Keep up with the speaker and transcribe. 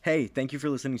Hey, thank you for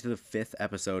listening to the 5th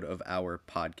episode of our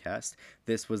podcast.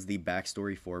 This was the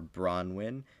backstory for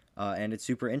Branwin, and it's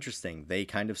super interesting. They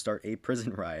kind of start a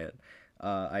prison riot.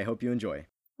 I hope you enjoy.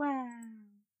 Wow.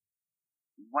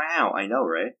 Wow, I know,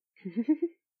 right?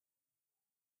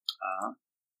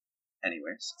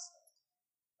 Anyways,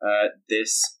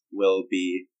 this will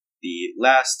be the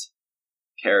last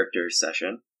character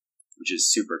session, which is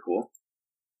super cool.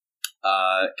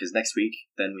 Because next week,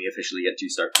 then we officially get to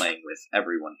start playing with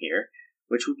everyone here,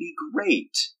 which will be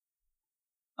great.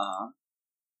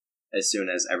 As soon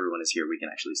as everyone is here, we can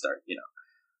actually start,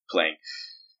 playing.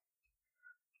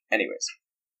 Anyways,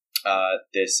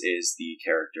 this is the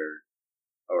character,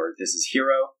 or this is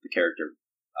Hero, the character,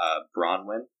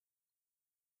 Bronwyn.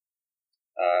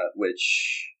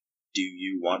 Which, do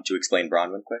you want to explain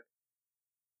Bronwyn quick?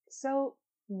 So,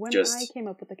 when Just I came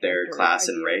up with the their character class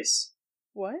and idea- race?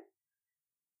 What?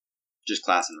 Just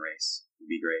class and race would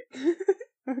be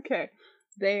great. Okay.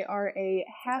 They are a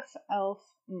half-elf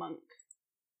monk.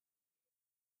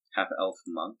 Half-elf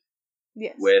monk?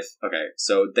 Yes. Okay,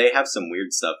 so they have some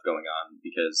weird stuff going on,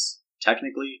 because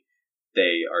technically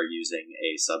they are using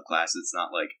a subclass. It's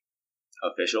not,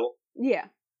 official. Yeah.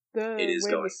 The It is Way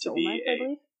of going the to Soul be Knife, I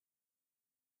believe.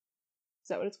 Is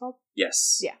that what it's called?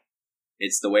 Yes. Yeah.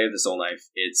 It's the Way of the Soul Knife.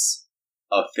 It's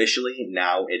officially,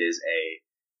 now it is a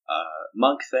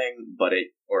monk thing,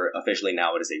 or officially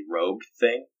now it is a rogue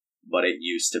thing, but it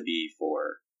used to be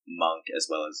for monk as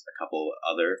well as a couple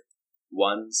other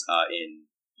ones in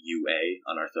UA,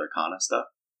 Unearthed Arcana stuff.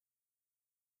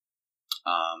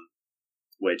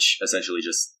 Which essentially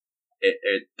just,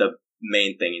 the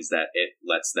main thing is that it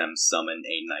lets them summon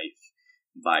a knife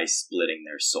by splitting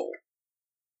their soul.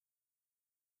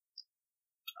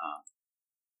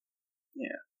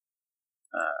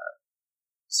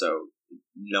 So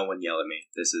no one yell at me.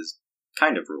 This is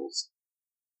kind of rules.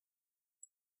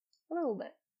 A little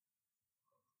bit.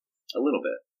 A little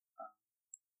bit.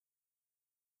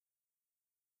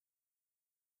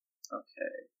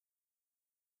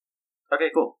 Okay,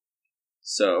 cool.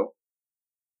 So,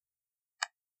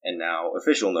 and now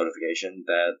official notification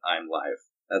that I'm live.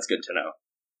 That's good to know.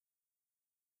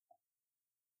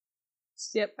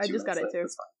 Yep, I 2 just got it minutes too. late,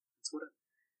 That's fine. That's what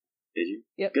Did you?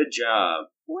 Yep. Good job,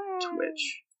 Wow.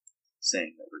 Twitch,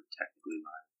 saying that we're technically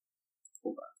live.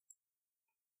 Hold on.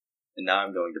 And now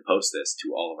I'm going to post this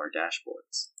to all of our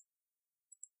dashboards.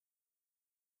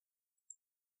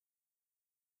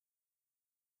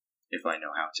 If I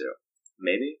know how to.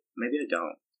 Maybe I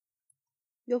don't.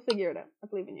 You'll figure it out. I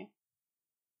believe in you.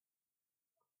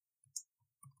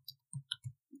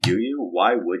 Do you?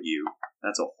 Why would you?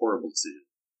 That's a horrible decision.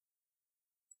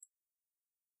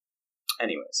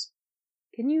 Anyways,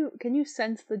 Can you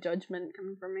sense the judgment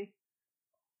coming from me?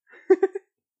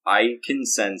 I can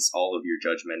sense all of your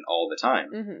judgment all the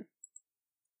time. Mm-hmm.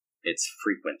 It's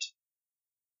frequent.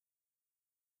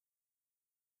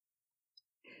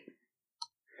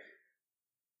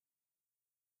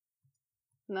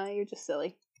 No, you're just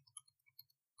silly.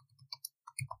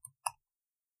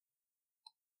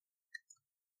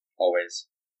 Always.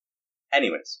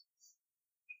 Anyways,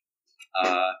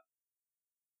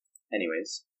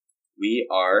 we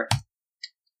are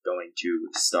going to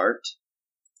start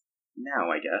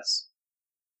now, I guess,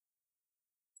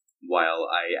 while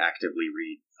I actively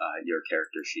read your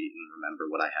character sheet and remember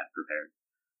what I had prepared.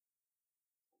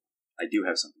 I do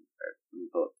have something prepared. Let me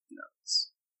pull up the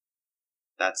notes.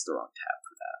 That's the wrong tab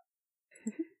for that.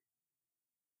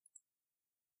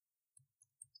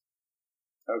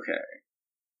 Okay.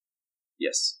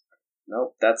 Yes.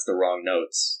 Nope, that's the wrong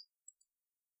notes.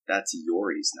 That's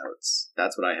Yori's notes.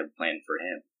 That's what I have planned for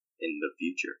him in the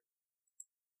future.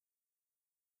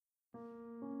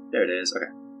 There it is.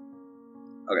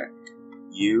 Okay.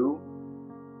 You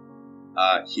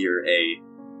hear a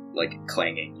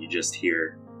clanging. You just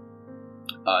hear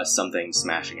something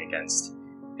smashing against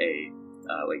a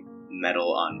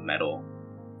metal on metal,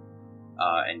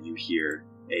 and you hear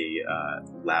a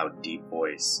loud, deep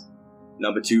voice.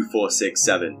 Number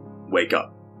 2467, wake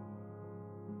up.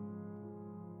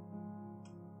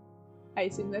 I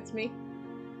assume that's me.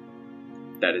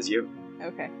 That is you.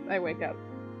 Okay, I wake up.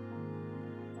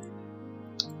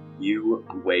 You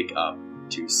wake up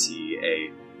to see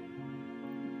a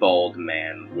bald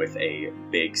man with a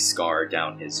big scar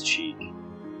down his cheek.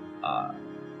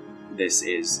 This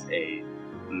is a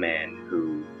man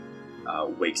who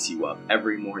wakes you up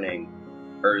every morning,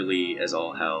 early as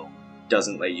all hell,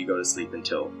 doesn't let you go to sleep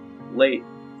until late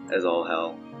as all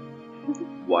hell,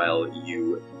 while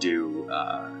you do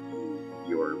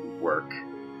your work.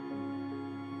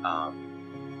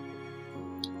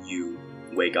 You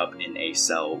wake up in a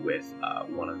cell with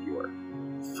one of your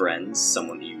friends,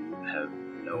 someone you have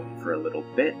known for a little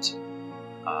bit.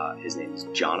 His name is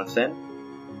Jonathan.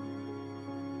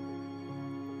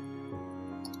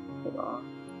 Hold on.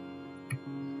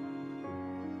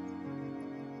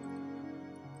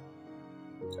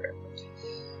 Okay.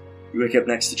 You wake up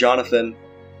next to Jonathan.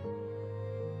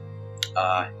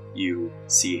 You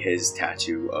see his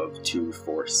tattoo of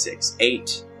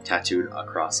 2468 tattooed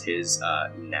across his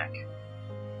neck.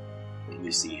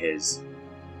 You see his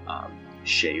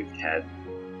shaved head,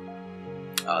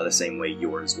 the same way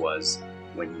yours was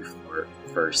when you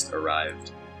first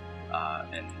arrived,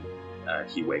 and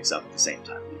he wakes up at the same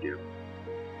time you do.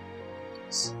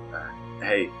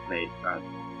 Hey, mate,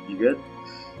 you good?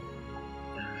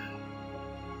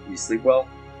 You sleep well?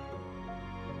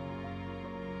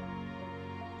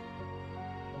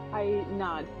 I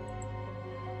nod.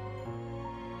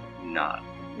 Not.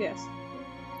 Yes.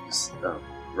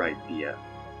 Right, the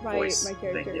voice My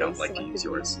character thing. You don't is like to use selectively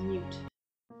yours. Mute.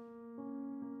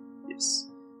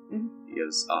 Yes. Mhm. He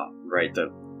goes, right,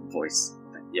 the voice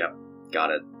thing. Yep,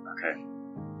 got it. Okay.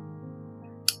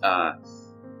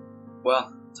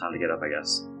 Well, time to get up, I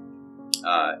guess.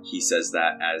 He says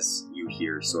that as you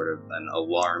hear sort of an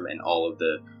alarm and all of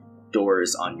the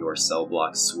doors on your cell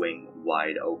block swing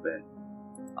wide open.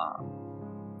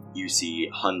 You see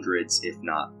hundreds, if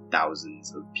not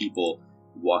thousands, of people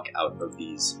walk out of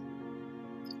these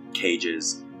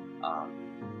cages,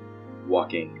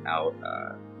 walking out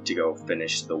to go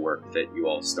finish the work that you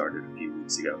all started a few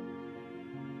weeks ago.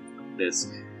 This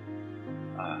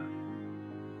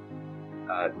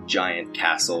giant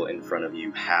castle in front of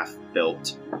you, half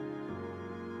built.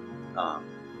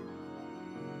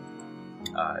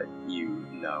 You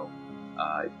know,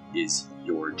 is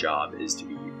your job is to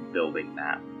be building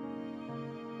that.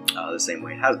 The same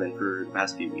way it has been for the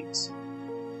past few weeks.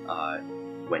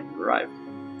 When you arrived.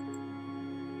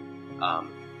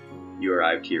 You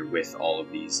arrived here with all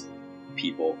of these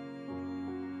people,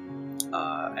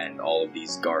 and all of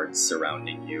these guards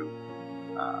surrounding you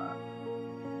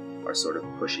are sort of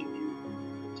pushing you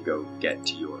to go get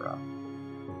to your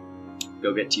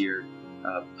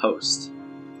post,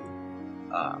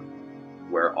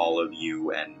 where all of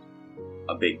you and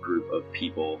a big group of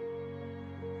people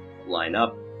line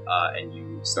up, and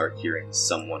you start hearing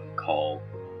someone call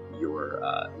your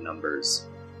numbers.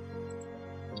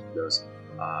 He goes,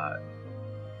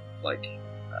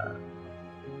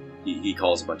 he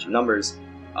calls a bunch of numbers,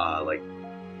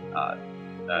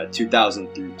 2,000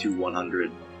 through to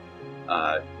 100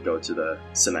 go to the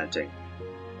cementing,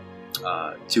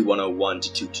 2101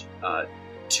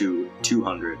 to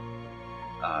 200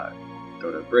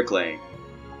 go to bricklaying,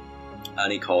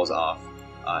 and he calls off,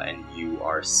 and you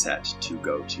are set to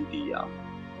go to the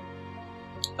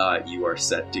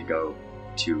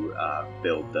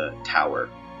build the tower,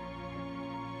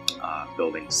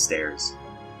 building stairs.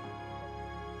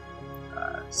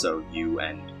 So you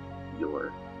and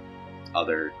your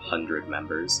other 100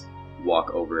 members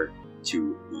walk over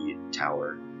to the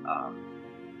tower,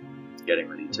 getting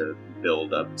ready to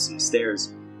build up some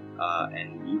stairs,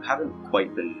 and you haven't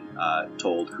quite been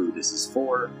told who this is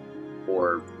for,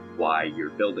 or why you're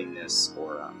building this,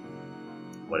 or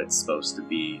what it's supposed to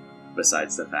be,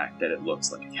 besides the fact that it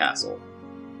looks like a castle.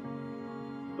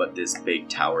 But this big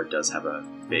tower does have a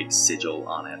big sigil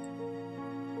on it.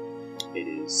 It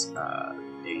is a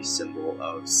symbol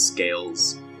of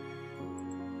scales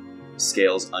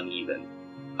uneven,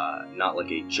 not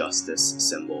like a justice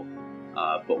symbol,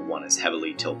 but one is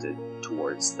heavily tilted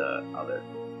towards the other,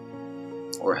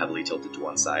 or heavily tilted to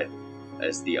one side,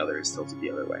 as the other is tilted the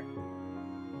other way.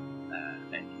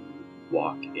 And you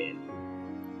walk in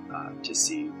to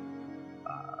see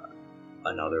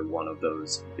another one of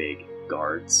those big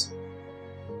guards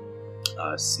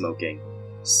smoking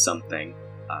something,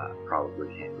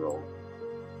 probably hand-rolled.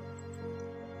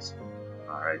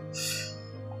 Alright.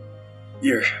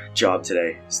 Your job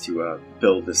today is to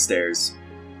build the stairs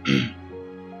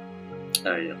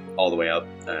all the way up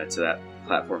to that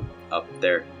platform up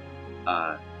there.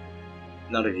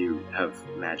 None of you have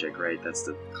magic, right? That's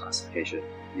the classification.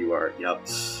 You are, yep.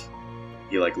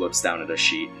 He looks down at a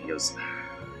sheet and he goes,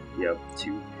 yep,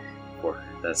 2, 4.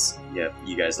 That's, yep,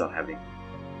 you guys don't have any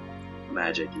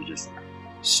magic, you're just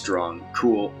strong.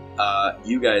 Cool.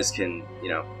 You guys can,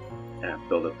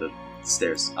 build up the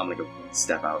stairs. I'm gonna go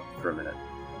step out for a minute.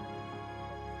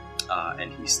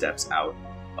 And he steps out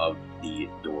of the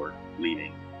door,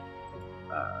 leaving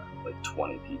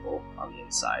 20 people on the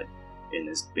inside in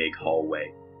this big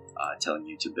hallway, telling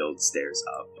you to build stairs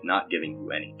up, not giving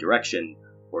you any direction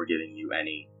or giving you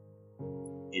any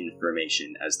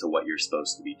information as to what you're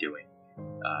supposed to be doing.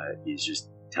 He's just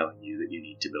telling you that you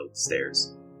need to build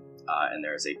stairs. And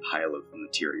there is a pile of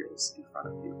materials in front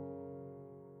of you.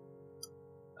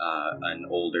 An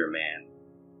older man,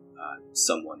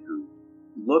 someone who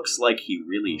looks like he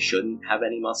really shouldn't have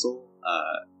any muscle,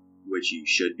 which you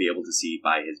should be able to see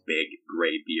by his big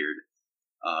gray beard,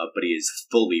 but he is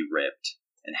fully ripped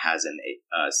and has an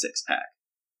six-pack.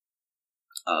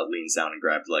 Leans down and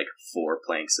grabs like 4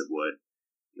 planks of wood.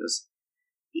 He goes,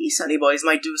 "You sonny boys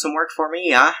might do some work for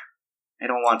me, huh? I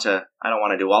don't want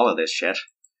to do all of this shit."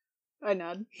 I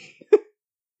nod.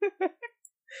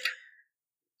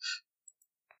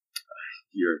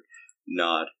 Your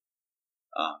nod.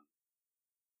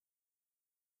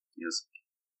 He goes,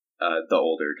 the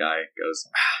older guy goes,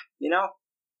 "You know,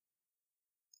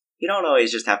 you don't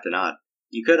always just have to nod.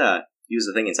 You could, use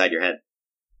the thing inside your head."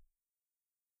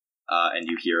 And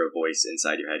you hear a voice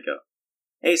inside your head go,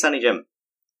 "Hey, Sonny Jim,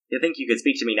 you think you could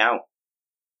speak to me now?"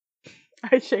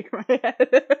 I shake my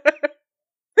head.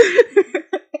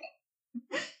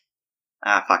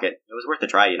 Fuck it. It was worth a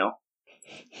try, you know?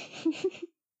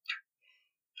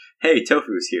 Hey,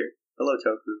 Tofu's here. Hello,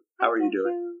 Tofu. How are you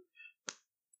doing?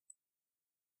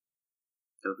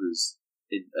 Tofu's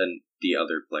the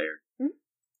other player. Hmm?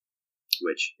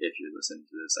 Which, if you're listening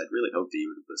to this, I'd really hope that you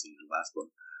would have listened to the last one.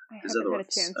 I haven't had a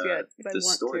chance yet, but I the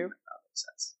want story to. might not make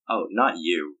sense. Oh, not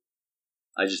you.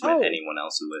 I just meant anyone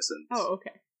else who listens. Oh,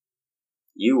 okay.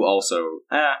 You also,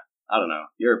 I don't know.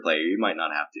 You're a player. You might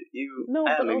not have to. No,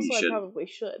 but maybe also you I should. probably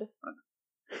should.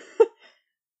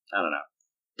 I don't know.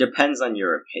 Depends on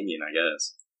your opinion, I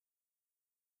guess.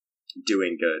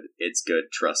 Doing good. It's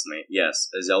good, trust me. Yes,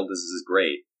 Azelda's is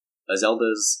great.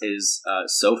 Azelda's is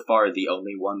so far the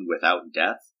only one without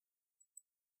death.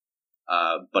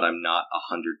 But I'm not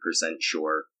 100%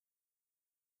 sure.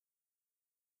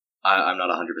 I'm not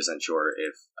 100% sure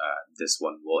if this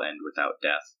one will end without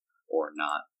death or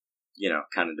not. You know,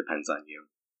 kind of depends on you.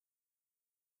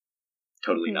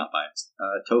 Totally not biased.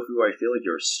 Tofu, I feel like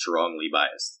you're strongly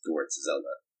biased towards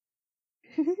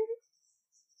Zelda.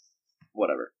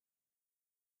 Whatever.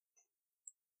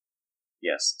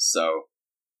 Yes, so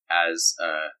as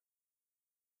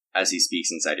he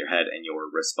speaks inside your head and your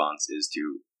response is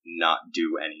to not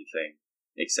do anything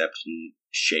except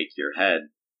shake your head,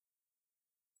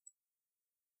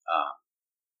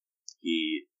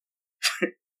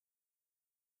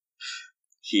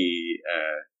 he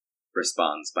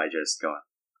responds by just going,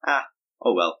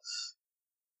 oh well,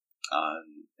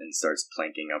 and starts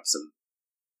planking up some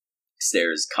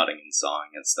stairs, cutting and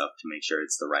sawing and stuff to make sure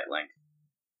it's the right length.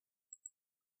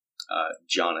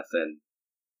 Jonathan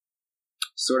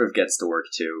sort of gets to work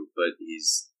too, but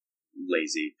he's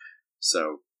lazy,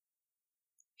 so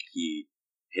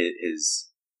his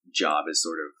job is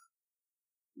sort of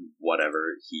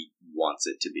whatever he wants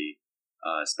it to be,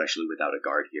 especially without a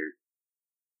guard here.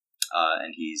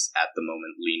 And he's at the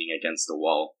moment leaning against the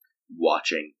wall,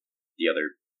 watching the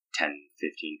other 10,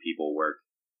 15 people work.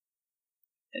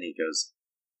 And he goes,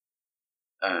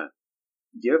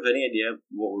 do you have any idea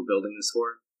what we're building this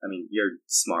for? I mean, you're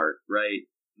smart, right?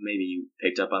 Maybe you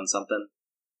picked up on something?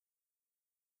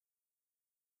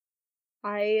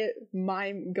 I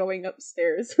mime going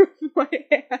upstairs with my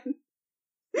hand.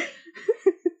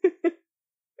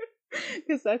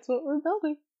 Because that's what we're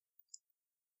building.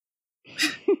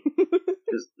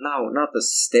 No, not the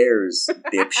stairs,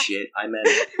 dipshit. I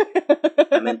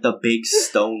meant the big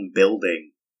stone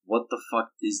building. What the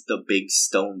fuck is the big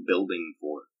stone building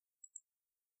for?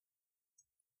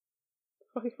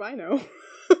 Fuck if I know.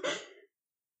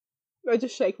 I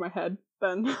just shake my head,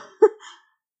 then.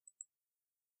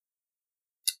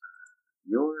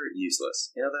 You're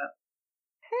useless. You know that?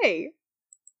 Hey!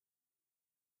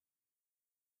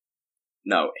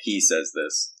 No, he says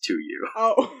this to you.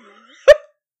 Oh.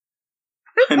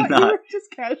 I'm not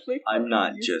just casually. I'm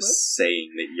not just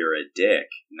saying that you're a dick.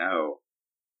 No.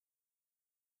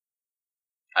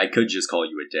 I could just call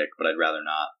you a dick, but I'd rather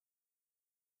not.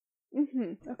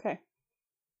 Okay.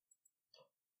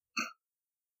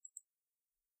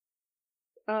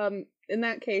 In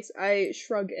that case, I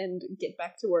shrug and get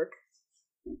back to work.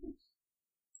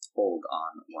 Hold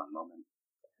on one moment.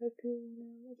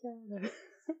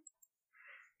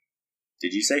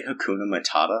 Did you say Hakuna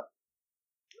Matata?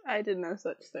 I did no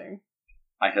such thing.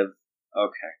 I have...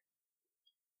 Okay.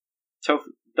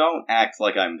 Tofu, don't act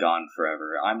like I'm gone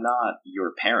forever. I'm not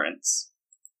your parents.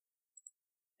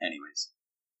 Anyways.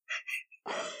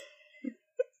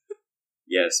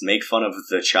 Yes, make fun of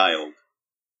the child.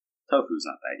 Tofu's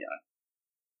not that young.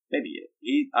 Maybe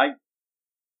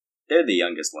they're the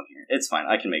youngest one here. It's fine.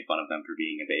 I can make fun of them for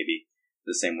being a baby.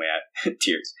 The same way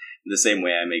tears. The same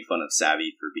way I make fun of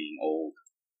Savvy for being old.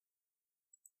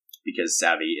 because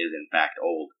savvy is in fact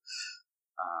old.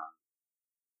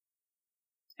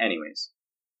 Anyways.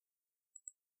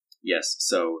 Yes,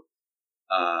 so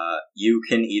you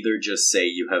can either just say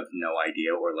you have no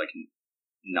idea or like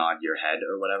nod your head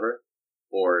or whatever,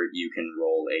 or you can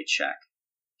roll a check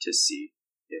to see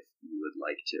if you would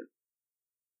like to.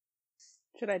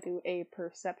 Should I do a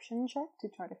perception check to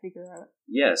try to figure out?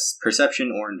 Yes,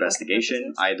 perception or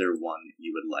investigation, purposes? either one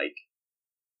you would like.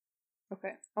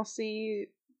 Okay, I'll see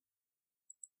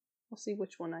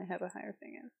which one I have a higher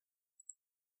thing in.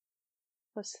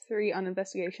 +3 on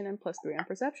investigation and +3 on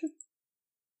perception.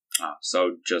 Oh,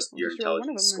 so just I'll your just roll one of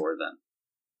intelligence them, score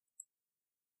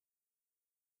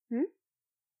then. Hmm?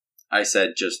 I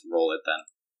said just roll it then.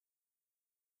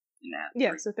 And add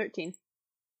Yeah, 3. so 13.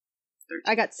 13.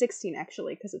 I got 16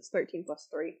 actually, because it's 13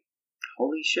 +3.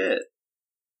 Holy shit.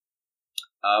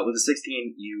 With a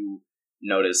 16, you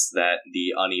notice that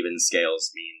the uneven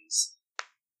scales means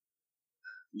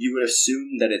you would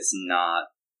assume that it's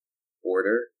not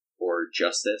order or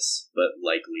justice, but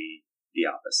likely the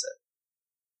opposite.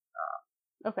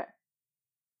 Okay.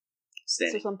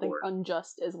 Standing So something for,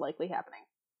 unjust is likely happening.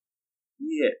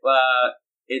 yeah,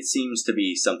 it seems to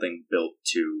be something built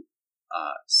to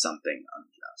something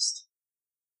unjust.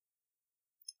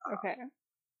 Okay.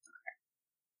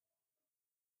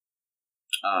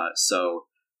 So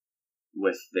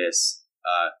with this,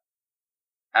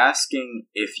 asking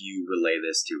if you relay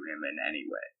this to him in any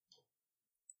way.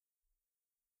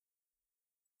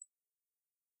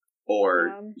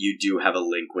 Or you do have a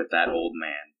link with that old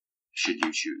man, should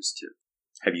you choose to.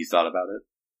 Have you thought about it?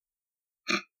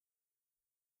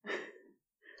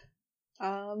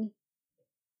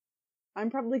 I'm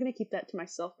probably going to keep that to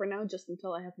myself for now, just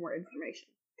until I have more information.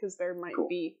 Because there might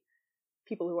be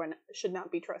people who should not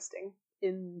be trusting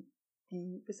in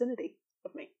the vicinity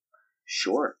of me.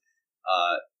 Sure.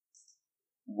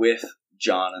 With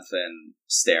Jonathan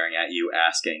staring at you,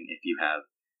 asking if you have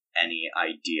any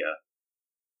idea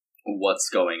what's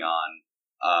going on,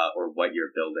 or what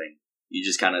you're building, you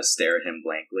just kind of stare at him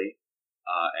blankly,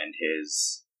 and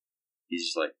he's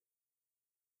just like,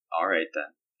 alright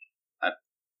then.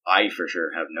 I for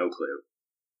sure have no clue.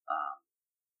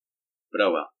 But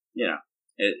oh well,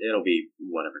 it'll be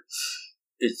whatever.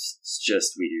 It's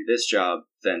just we do this job,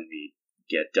 then we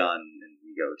get done, and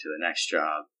we go to the next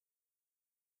job.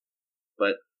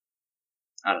 But,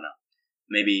 I don't know.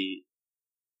 Maybe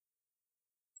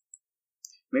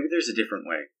there's a different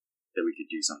way that we could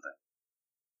do something.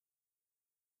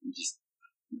 You just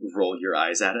roll your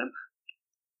eyes at him.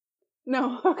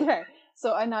 No, okay.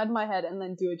 So I nod my head and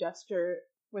then do a gesture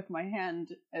with my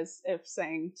hand as if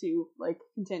saying to,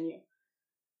 continue.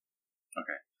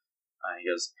 Okay. He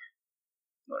goes,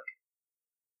 look.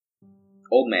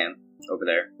 Old man over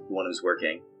there, the one who's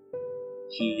working,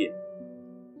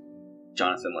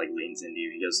 Jonathan, leans into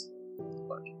you. He goes,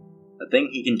 look, the thing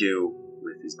he can do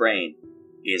with his brain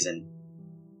it's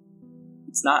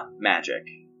not magic.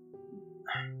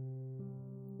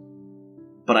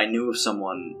 But I knew of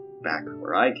someone back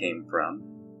where I came from,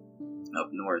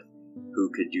 up north, who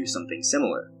could do something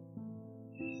similar.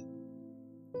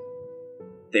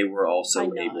 They were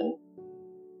also able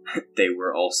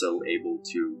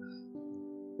to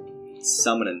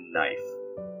summon a knife.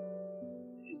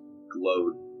 It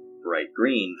glowed bright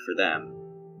green for them,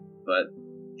 but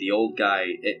the old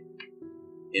guy,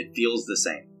 it feels the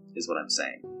same, is what I'm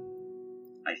saying.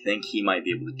 I think he might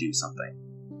be able to do something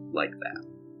like that.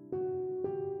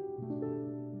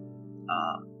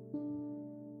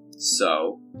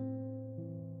 So,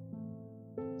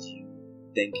 do you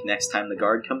think next time the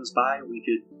guard comes by, we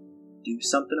could do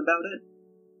something about it?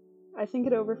 I think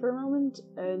it over for a moment,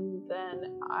 and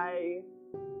then I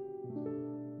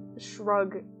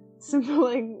shrug,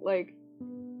 symboling,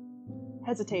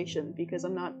 hesitation, because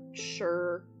I'm not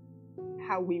sure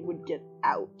how we would get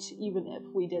out, even if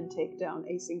we did take down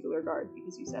a singular guard,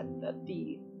 because you said that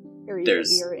the area that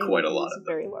we are in quite a lot is of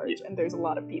very large, and there's a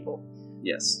lot of people.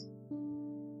 Yes.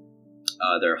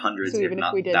 There are hundreds, So if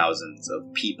not thousands,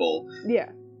 of people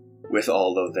with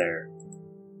all of their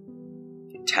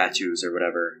tattoos or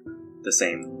whatever, the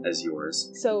same as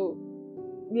yours. So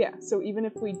even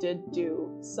if we did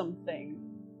do something,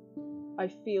 I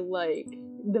feel like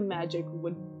the magic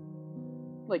would,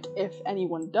 if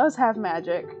anyone does have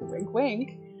magic, wink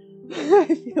wink,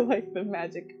 I feel like the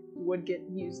magic would get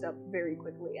used up very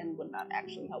quickly and would not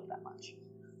actually help that much.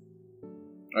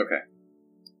 Okay.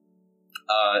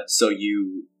 So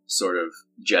you sort of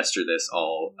gesture this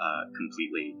all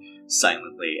completely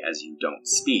silently as you don't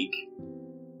speak.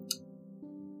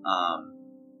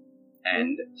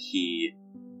 And he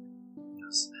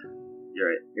goes,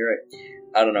 You're right.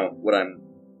 I don't know what I'm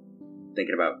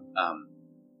thinking about.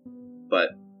 But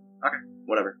okay,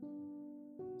 whatever.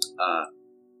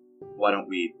 Why don't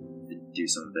we do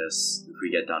some of this? If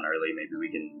we get done early, maybe we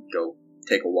can go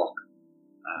take a walk.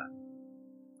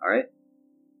 All right.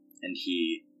 And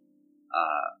he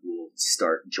will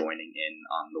start joining in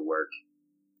on the work.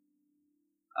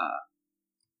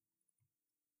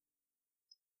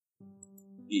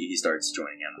 He starts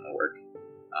joining in on the work.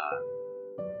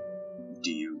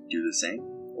 Do you do the same,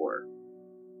 or?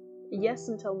 Yes,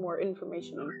 until more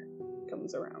information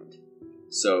comes around.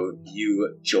 So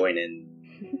you join in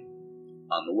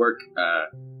on the work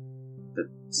the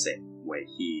same way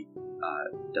he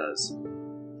does.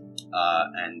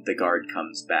 And the guard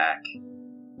comes back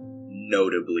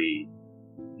notably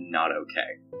not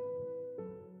okay.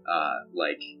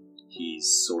 Like, he's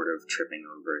sort of tripping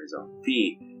over his own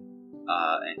feet,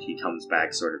 and he comes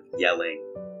back sort of yelling.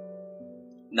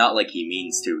 Not like he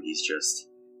means to, he's just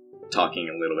talking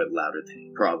a little bit louder than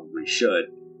he probably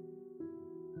should.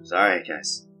 Alright,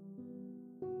 guys.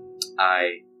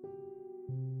 I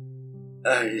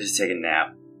just take a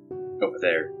nap over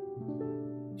there.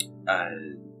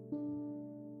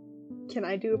 Can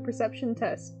I do a perception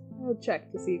test? I'll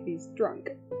check to see if he's drunk.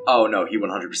 Oh no, he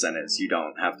 100% is. You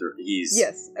don't have to. He's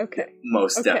Yes, okay.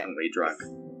 most definitely drunk.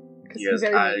 He goes,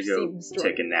 I go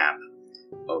take a nap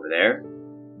over there.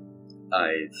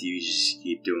 If you just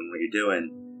keep doing what you're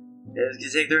doing, you can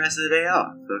take the rest of the day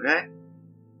off, okay?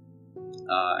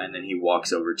 And then he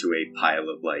walks over to a pile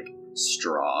of, like,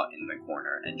 straw in the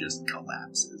corner and just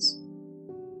collapses.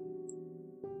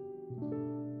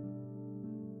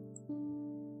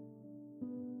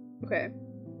 Okay.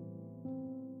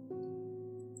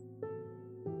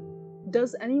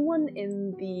 Does anyone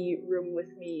in the room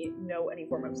with me know any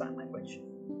form of sign language?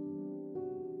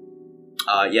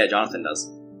 Yeah, Jonathan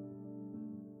does.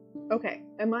 Okay.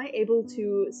 Am I able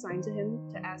to sign to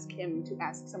him to ask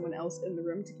someone else in the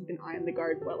room to keep an eye on the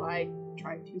guard while I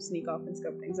try to sneak off and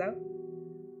scope things out?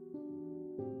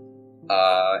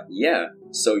 Yeah.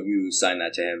 So you sign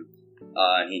that to him,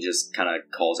 and he just kind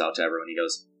of calls out to everyone. He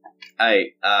goes,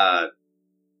 hey,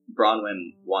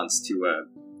 Branwin wants to,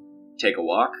 take a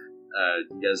walk.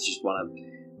 You guys just want to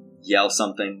yell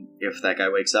something if that guy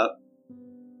wakes up?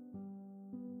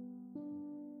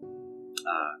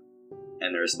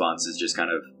 And the response is just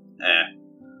kind of,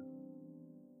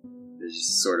 They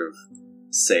just sort of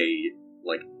say,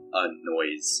 like, a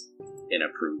noise in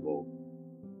approval.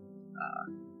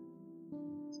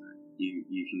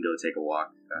 You can go take a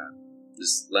walk.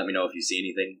 Just let me know if you see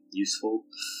anything useful.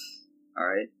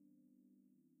 Alright?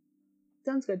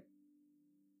 Sounds good.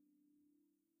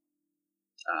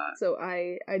 So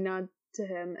I nod to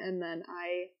him, and then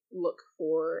I look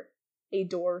for a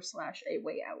door / a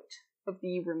way out of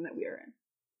the room that we are in.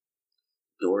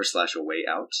 Door / a way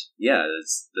out? Yeah,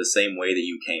 it's the same way that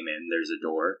you came in. There's a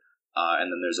door,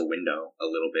 and then there's a window a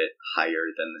little bit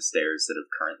higher than the stairs that have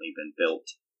currently been built.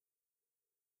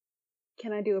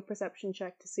 Can I do a perception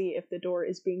check to see if the door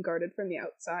is being guarded from the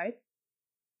outside?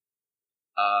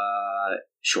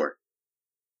 Sure.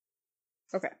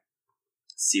 Okay.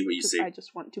 See what you see. I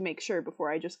just want to make sure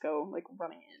before I just go, like,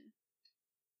 running in.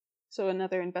 So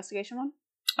another investigation one?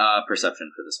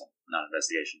 Perception for this one, not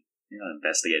investigation. You're not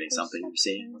investigating something, you're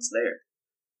seeing what's there.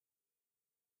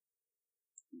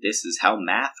 This is how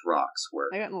math rocks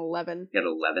work. I got an 11. You got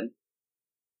 11?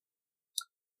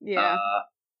 Yeah.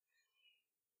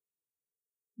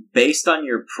 Based on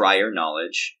your prior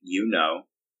knowledge, you know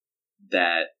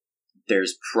that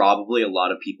there's probably a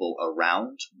lot of people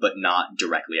around, but not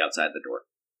directly outside the door.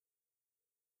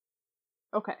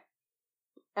 Okay.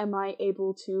 Am I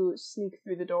able to sneak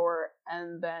through the door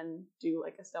and then do,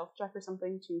 like, a stealth check or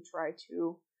something to try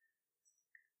to,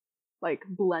 like,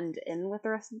 blend in with the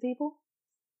rest of the people?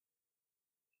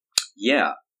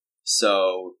 Yeah.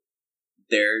 So,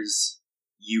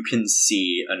 you can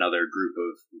see another group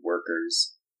of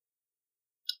workers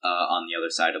on the other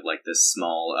side of, like, this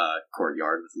small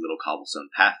courtyard with a little cobblestone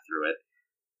path through it.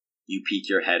 You peek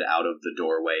your head out of the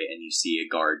doorway and you see a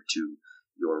guard to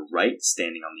your right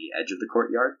standing on the edge of the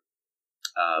courtyard,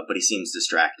 but he seems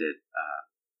distracted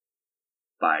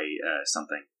by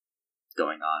something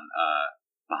going on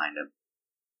behind him.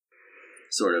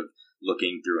 Sort of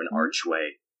looking through an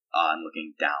archway and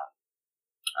looking down,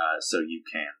 so you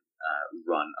can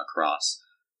run across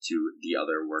to the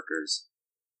other workers.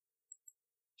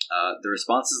 The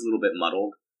response is a little bit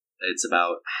muddled. It's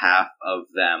about half of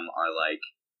them are like,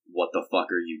 what the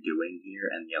fuck are you doing here?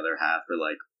 And the other half are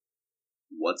like,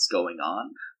 what's going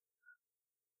on?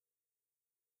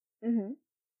 Mm-hmm.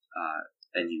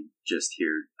 And you just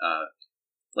hear,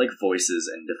 like, voices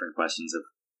and different questions of,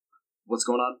 what's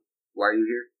going on? Why are you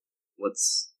here?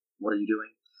 What are you doing?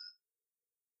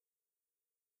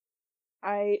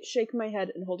 I shake my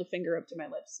head and hold a finger up to my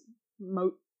lips,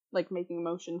 making a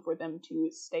motion for them to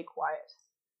stay quiet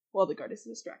while the guard is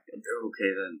distracted.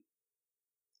 Okay, then.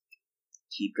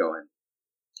 Keep going,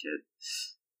 kid.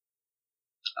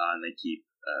 And they keep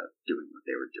doing what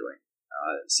they were doing.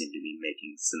 Seem to be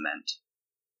making cement.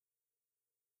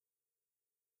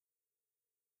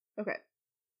 Okay.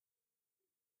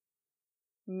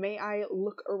 May I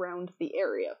look around the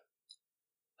area?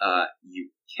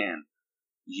 You can.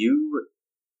 You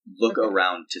look Okay.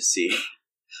 around to see.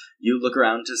 You look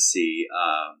around to see,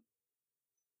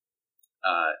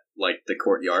 like the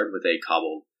courtyard with a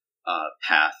cobbled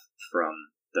path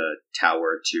from the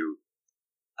tower to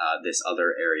this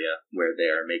other area where they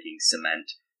are making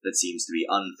cement that seems to be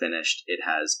unfinished. It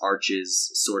has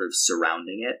arches sort of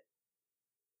surrounding it,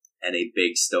 and a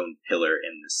big stone pillar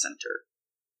in the center.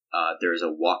 There is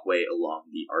a walkway along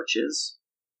the arches,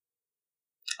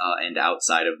 and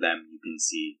outside of them you can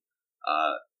see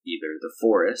either the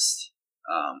forest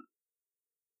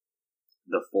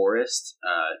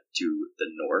to the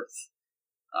north,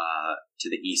 to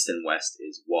the east and west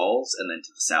is walls, and then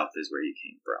to the south is where you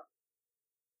came from.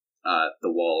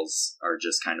 The walls are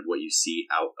just kind of what you see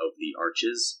out of the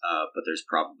arches, but there's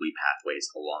probably pathways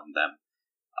along them,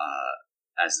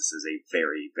 as this is a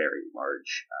very, very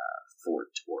large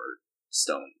fort or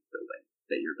stone building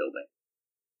that you're building.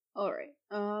 Alright.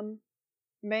 I'm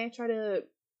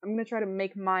gonna try to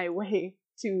make my way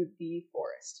to the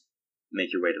forest.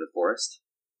 Make your way to the forest?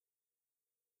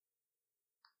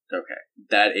 Okay.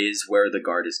 That is where the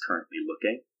guard is currently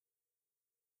looking.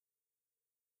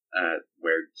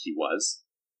 Where he was.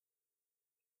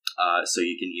 So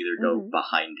you can either go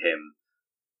behind him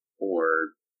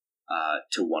or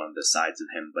to one of the sides of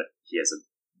him, but he has a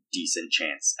decent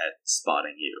chance at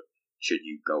spotting you should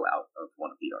you go out of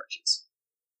one of the arches.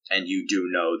 And you do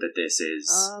know that this is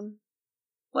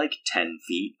like 10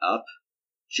 feet up,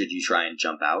 should you try and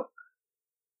jump out.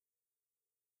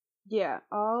 Yeah,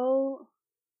 I'll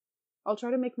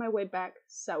try to make my way back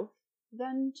south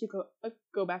then to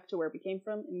go back to where we came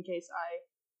from in case I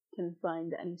can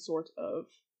find any sort of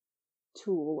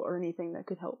tool or anything that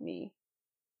could help me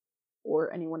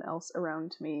or anyone else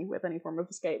around me with any form of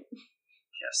escape.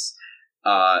 Yes.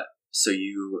 So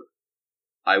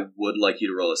I would like you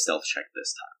to roll a stealth check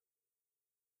this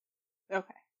time.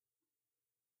 Okay.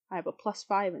 I have a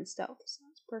 +5 in stealth, so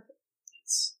that's perfect.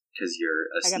 It's because you're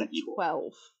a I got a sneaky boy.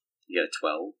 12. You got a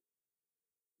 12?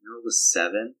 You rolled a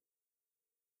 7?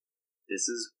 This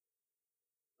is...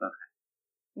 Okay.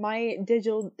 My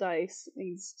digital dice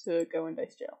needs to go in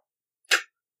dice jail.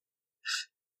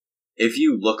 If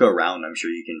you look around, I'm sure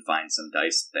you can find some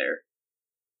dice there.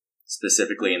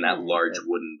 Specifically in that large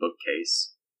wooden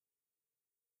bookcase.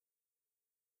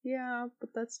 Yeah,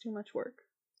 but that's too much work.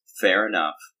 Fair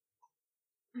enough.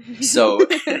 So,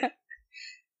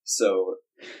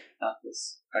 not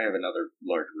this. I have another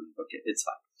large wooden bookcase. It's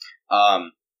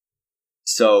fine.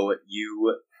 So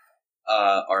you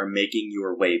are making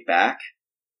your way back,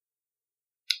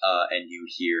 and you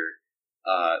hear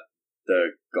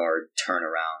the guard turn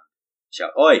around,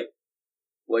 shout, "Oi!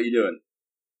 What are you doing?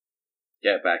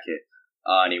 Get back here."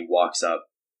 And he walks up,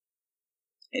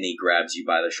 and he grabs you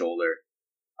by the shoulder,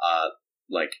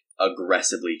 like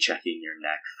aggressively checking your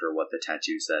neck for what the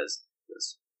tattoo says. He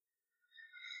goes,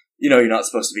 "You know you're not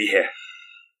supposed to be here.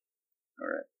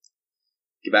 Alright.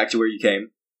 Get back to where you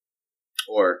came,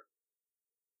 or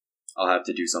I'll have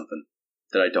to do something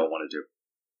that I don't want to do."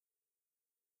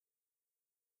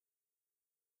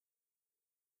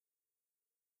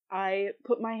 I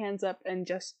put my hands up and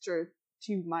gesture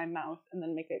to my mouth and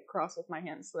then make a cross with my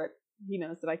hands so that he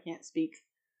knows that I can't speak.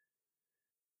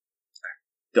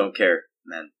 Don't care,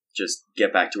 man. Just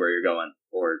get back to where you're going,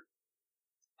 or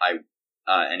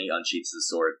and he unsheaths his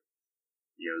sword.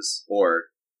 He goes,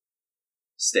 or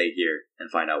stay here and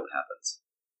find out what happens.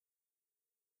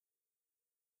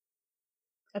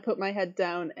 I put my head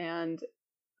down and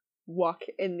walk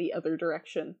in the other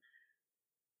direction.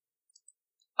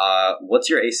 What's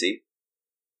your AC?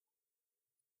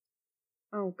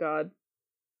 Oh god.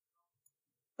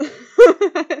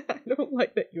 I don't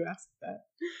like that you asked that.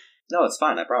 No, it's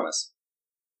fine, I promise.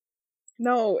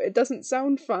 No, it doesn't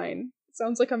sound fine. It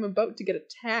sounds like I'm about to get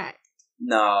attacked.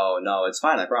 No, it's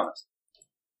fine, I promise.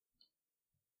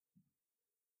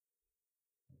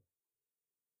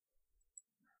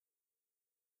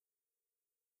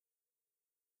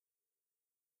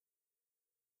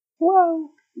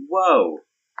 Whoa.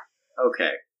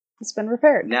 Okay. It's been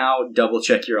repaired. Now double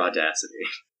check your audacity.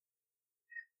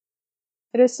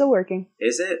 It is still working.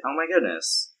 Is it? Oh my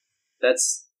goodness.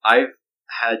 I've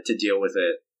had to deal with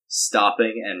it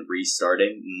stopping and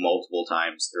restarting multiple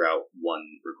times throughout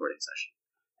one recording session.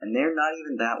 And they're not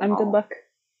even that long. I'm good luck.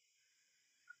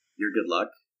 You're good luck?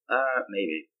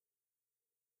 Maybe.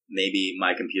 Maybe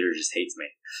my computer just hates me.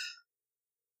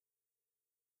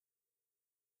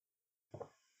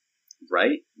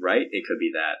 Right? It could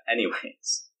be that.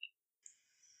 Anyways.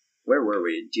 Where were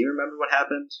we? Do you remember what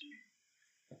happened?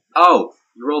 Oh,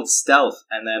 you rolled stealth,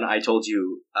 and then I told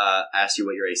you, asked you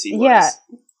what your AC was. Yeah.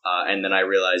 And then I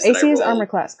realized that AC I rolled is armor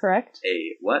class, correct?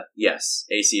 a what? Yes,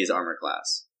 AC is armor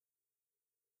class.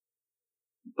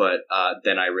 But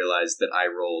then I realized that I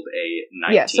rolled a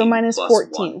 19 Yeah, so mine is plus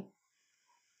 14. 1.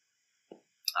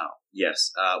 Oh,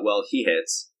 yes. Well, he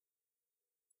hits.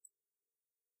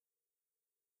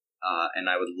 And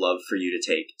I would love for you to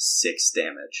take 6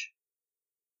 damage.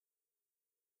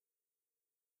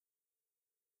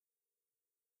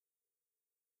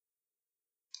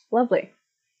 Lovely.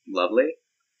 Lovely.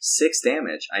 6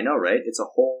 damage. I know, right? It's a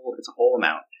whole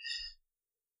amount.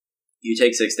 You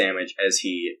take 6 damage as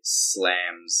he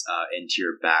slams into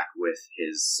your back with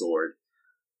his sword.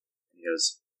 He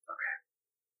goes, okay.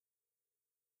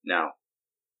 Now,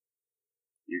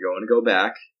 you're going to go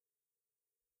back.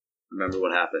 Remember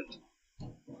what happened.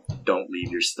 Don't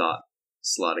leave your slot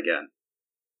again.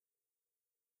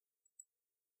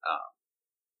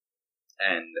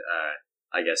 And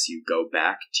I guess you go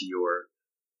back to your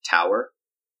tower.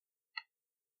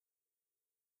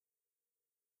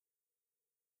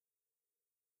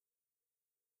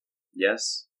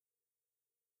 Yes?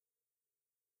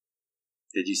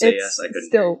 Did you say yes? I couldn't hear you.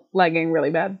 Still lagging really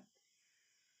bad.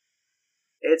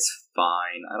 It's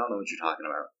fine. I don't know what you're talking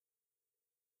about.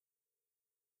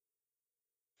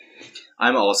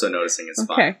 I'm also noticing it's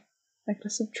fine. Okay. I have to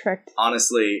subtract.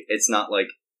 Honestly, it's not like...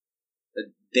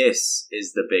 This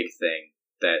is the big thing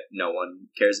that no one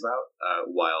cares about,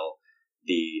 while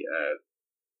the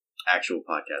actual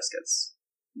podcast gets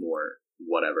more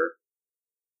whatever.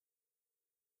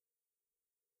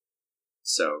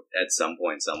 So, at some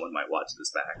point, someone might watch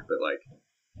this back, but, like,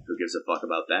 who gives a fuck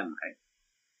about them, right?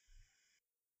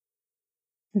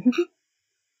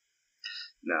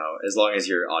 No, as long as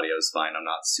your audio's fine, I'm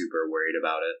not super worried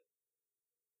about it.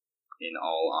 In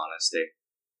all honesty.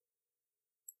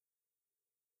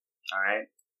 Alright.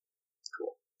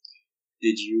 Cool.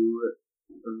 Did you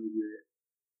remove your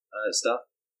stuff?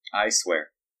 I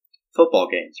swear. Football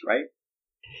games, right?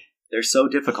 They're so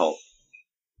difficult.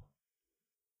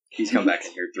 He's come back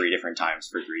in here 3 different times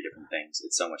for 3 different things.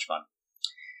 It's so much fun.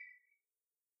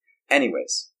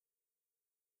 Anyways.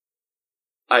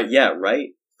 Yeah, right?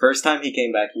 First time he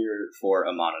came back here for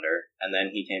a monitor, and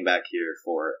then he came back here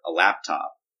for a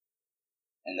laptop.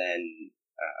 And then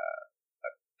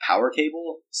a power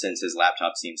cable, since his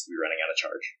laptop seems to be running out of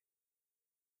charge.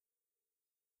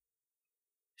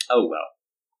 Oh well.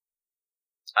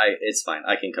 It's fine.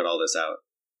 I can cut all this out.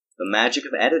 The magic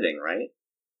of editing, right?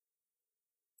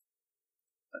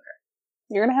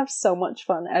 You're gonna have so much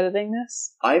fun editing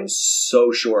this. I'm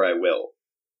so sure I will.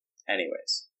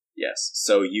 Anyways, yes.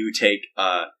 So you take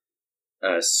a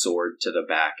sword to the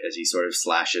back as he sort of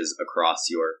slashes across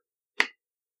your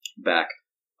back.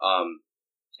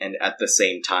 And at the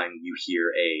same time, you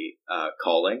hear a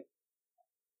calling.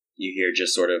 You hear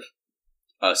just sort of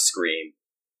a scream.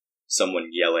 Someone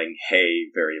yelling, "Hey,"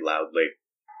 very loudly.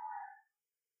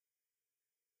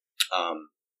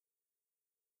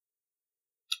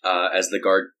 As the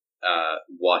guard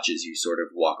watches you sort of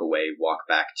walk away, walk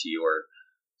back to your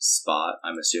spot.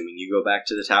 I'm assuming you go back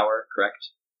to the tower,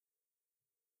 correct?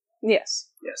 Yes.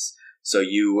 Yes. So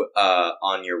you,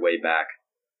 on your way back,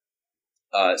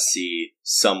 see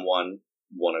someone,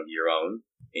 one of your own,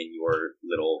 in your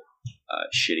little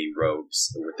shitty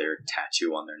robes with their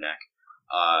tattoo on their neck,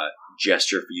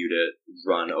 gesture for you to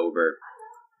run over.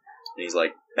 And he's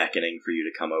like beckoning for you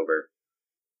to come over.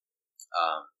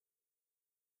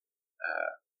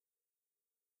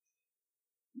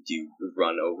 Do you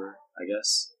run over, I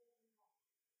guess?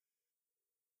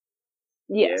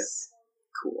 Yes. Yeah?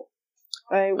 Cool.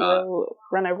 I will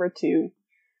run over to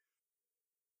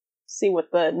see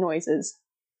what the noise is.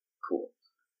 Cool.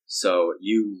 So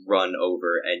you run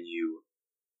over and you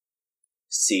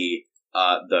see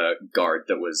the guard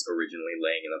that was originally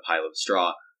laying in the pile of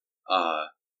straw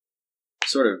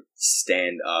sort of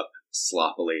stand up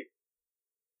sloppily.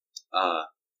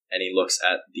 And he looks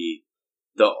at the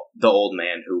old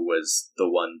man who was the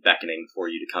one beckoning for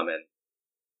you to come in.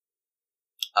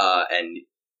 And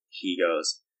he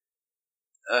goes,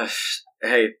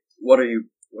 "Hey, what are you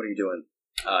doing?"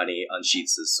 And he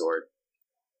unsheaths his sword.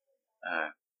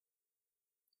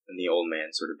 And the old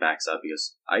man sort of backs up. He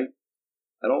goes, I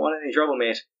don't want any trouble,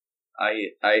 mate.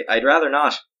 I'd rather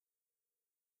not.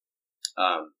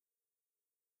 And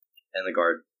the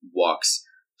guard walks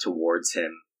towards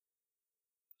him,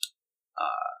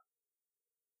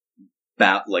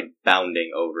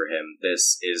 bounding over him.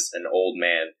 This is an old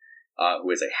man, who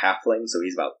is a halfling, so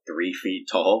he's about 3 feet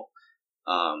tall.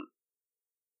 And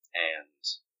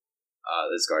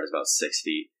this guard is about 6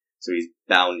 feet, so he's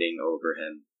bounding over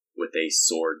him with a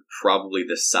sword, probably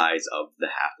the size of the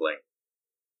halfling.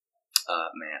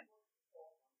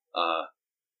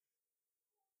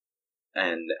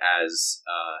 And as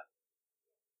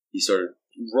he sort of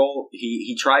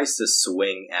he tries to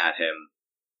swing at him.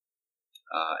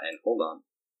 And hold on,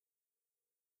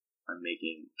 I'm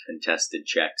making contested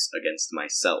checks against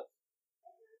myself.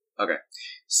 Okay,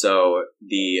 so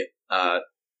the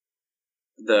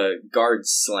guard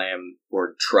slam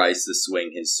or tries to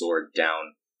swing his sword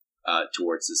down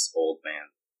towards this old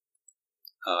man,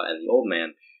 and the old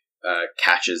man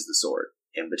catches the sword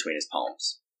in between his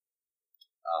palms.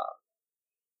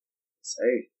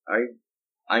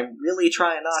 I'm really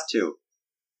trying not to.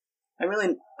 I'm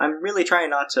really trying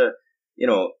not to,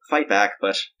 fight back,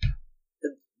 but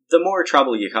the more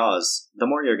trouble you cause, the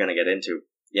more you're gonna get into,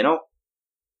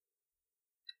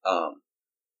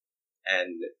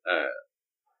 And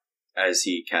as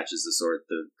he catches the sword,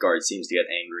 the guard seems to get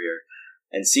angrier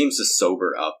and seems to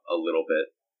sober up a little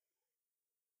bit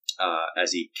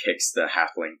as he kicks the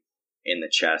halfling in the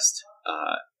chest,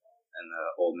 and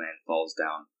the old man falls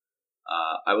down.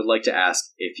 I would like to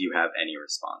ask if you have any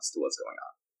response to what's going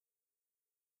on.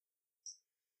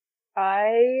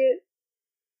 I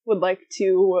would like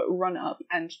to run up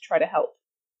and try to help.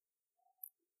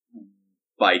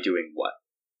 By doing what?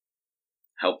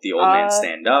 Help the old man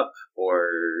stand up,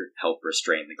 or help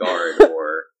restrain the guard,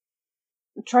 or...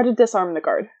 Try to disarm the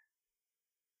guard.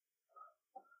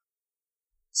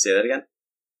 Say that again?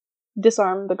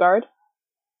 Disarm the guard.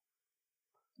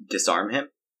 Disarm him?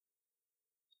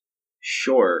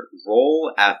 Sure,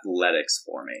 roll athletics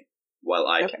for me, while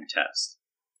I contest.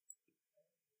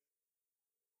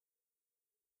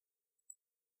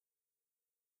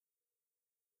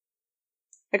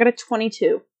 I got a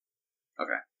 22.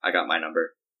 Okay, I got my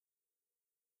number.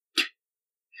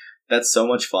 That's so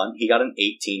much fun. He got an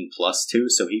 18 plus 2,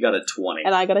 so he got a 20.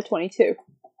 And I got a 22.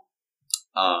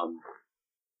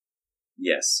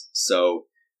 Yes, so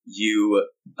you,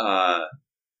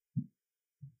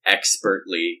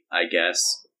 expertly, I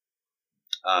guess,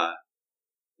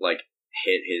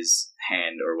 hit his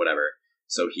hand or whatever.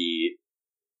 So he,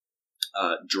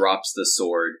 drops the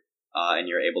sword, and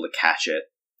you're able to catch it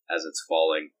as it's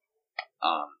falling.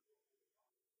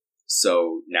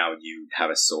 So now you have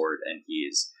a sword and he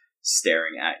is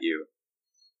staring at you.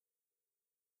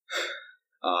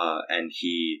 And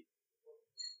he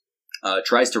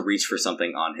tries to reach for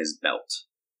something on his belt.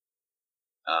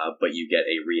 But you get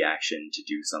a reaction to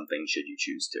do something should you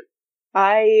choose to.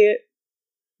 I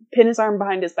pin his arm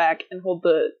behind his back and hold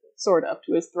the sword up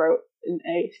to his throat in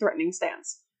a threatening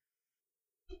stance.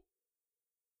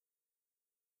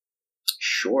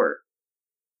 Sure.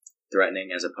 Threatening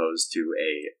as opposed to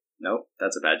a... Nope,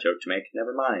 that's a bad joke to make.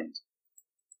 Never mind.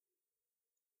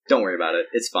 Don't worry about it.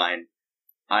 It's fine.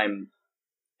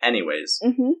 Anyways.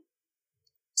 Mm-hmm.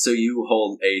 So you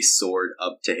hold a sword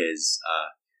up to his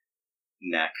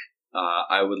neck.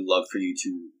 I would love for you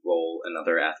to roll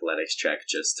another athletics check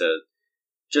just to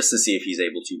see if he's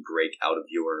able to break out of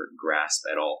your grasp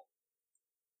at all.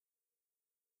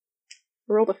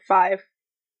 I rolled a 5.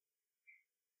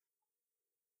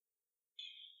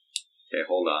 Okay,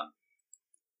 hold on.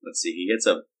 Let's see. He gets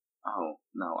a... Oh,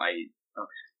 no,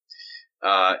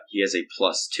 okay. He has a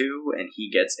 +2, and he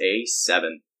gets a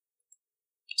 7.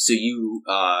 So you,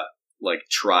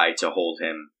 try to hold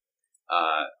him,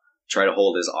 try to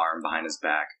hold his arm behind his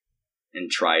back, and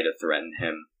try to threaten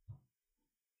him.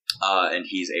 And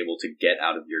he's able to get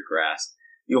out of your grasp.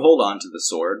 You hold on to the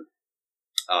sword,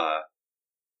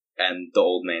 and the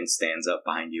old man stands up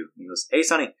behind you. He goes, "Hey,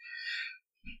 Sonny,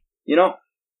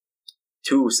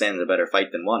 2 stands a better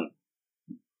fight than 1.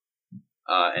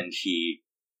 And he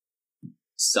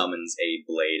summons a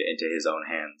blade into his own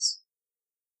hands.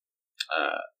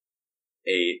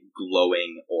 A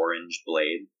glowing orange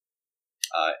blade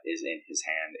is in his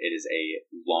hand. It is a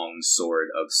long sword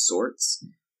of sorts.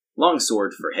 Long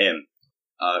sword for him.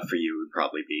 For you, would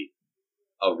probably be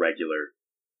a regular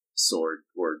sword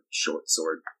or short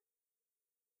sword.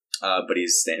 But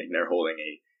he's standing there holding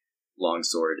a long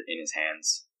sword in his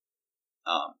hands.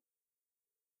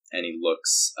 And he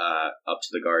looks up to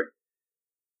the guard.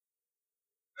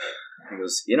 He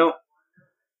goes, "You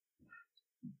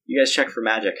guys check for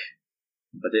magic,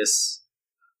 but this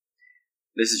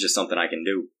is just something I can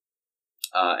do.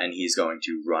 and he's going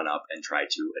to run up and try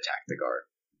to attack the guard.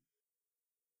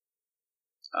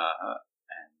 And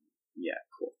yeah,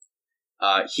 cool.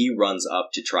 He runs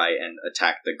up to try and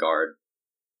attack the guard,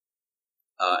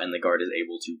 and the guard is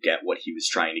able to get what he was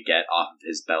trying to get off of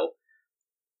his belt.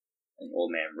 And the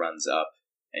old man runs up,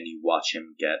 and you watch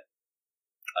him get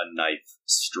a knife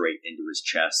straight into his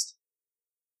chest.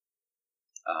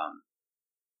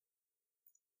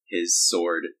 His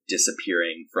sword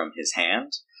disappearing from his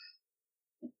hand.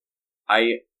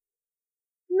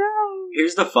 No.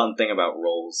 Here's the fun thing about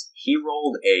rolls. He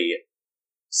rolled a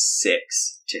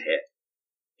 6 to hit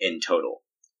in total,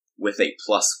 with a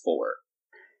 +4.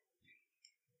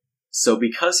 So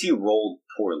because he rolled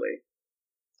poorly,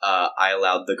 I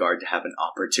allowed the guard to have an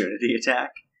opportunity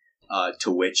attack,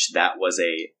 to which that was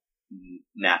a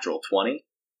natural 20.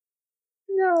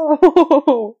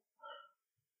 No.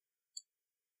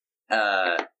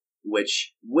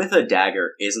 Which, with a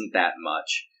dagger, isn't that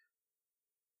much.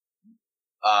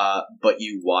 But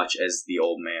you watch as the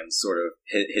old man sort of,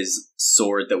 his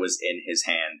sword that was in his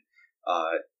hand,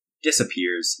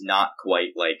 disappears, not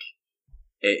quite like,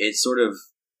 it sort of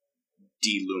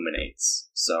deluminates,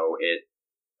 so it,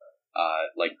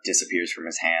 like, disappears from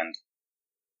his hand,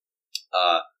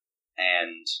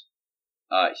 and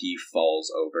he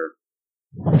falls over,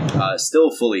 still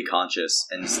fully conscious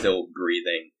and still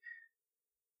breathing.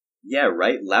 Yeah,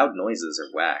 right, loud noises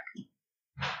are whack.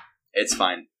 It's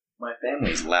fine. My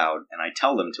family's loud, and I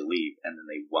tell them to leave, and then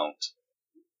they won't.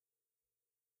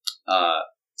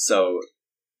 So,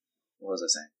 what was I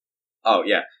saying? Oh,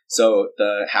 yeah. So,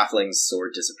 the halfling's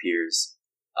sword disappears,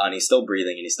 and he's still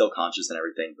breathing, and he's still conscious and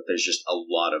everything, but there's just a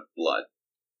lot of blood.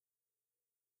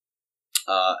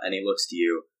 And he looks to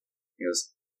you, he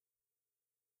goes,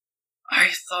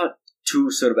 I thought 2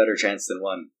 stood a better chance than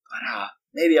 1, but,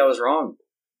 maybe I was wrong.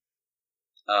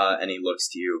 And he looks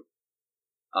to you,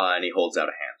 and he holds out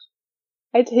a hand.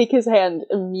 I take his hand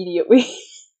immediately.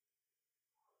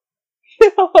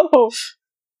 No.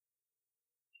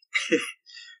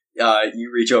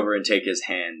 You reach over and take his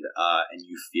hand, and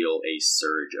you feel a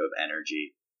surge of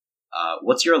energy.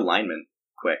 What's your alignment?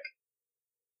 Quick.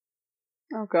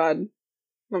 Oh god.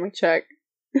 Let me check.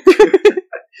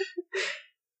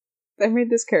 I made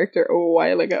this character a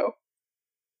while ago.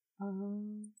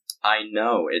 I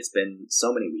know, it's been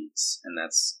so many weeks, and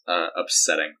that's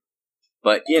upsetting.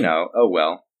 But, oh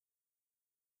well.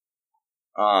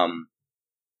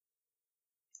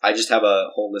 I just have a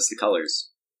whole list of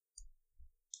colors.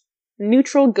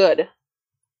 Neutral good.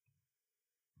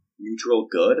 Neutral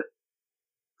good?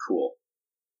 Cool.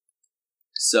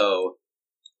 So,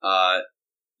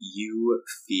 you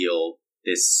feel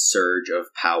this surge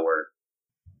of power,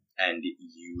 and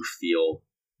you feel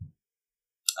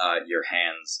your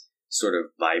hands sort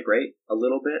of vibrate a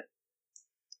little bit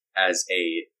as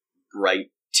a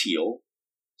bright teal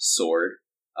sword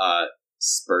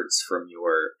spurts from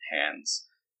your hands,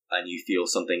 and you feel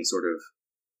something sort of,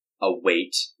 a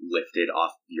weight lifted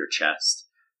off your chest.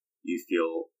 You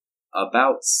feel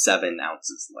about 7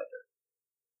 ounces lighter.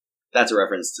 That's a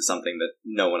reference to something that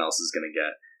no one else is going to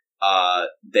get.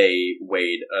 They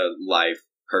weighed a live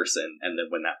person, and then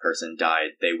when that person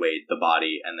died, they weighed the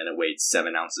body, and then it weighed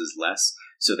 7 ounces less,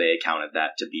 so they accounted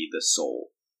that to be the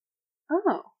soul.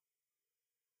 Oh.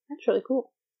 That's really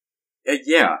cool.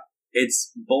 Yeah,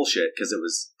 it's bullshit, because it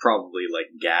was probably, like,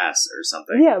 gas or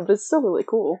something. Yeah, but it's still really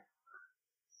cool.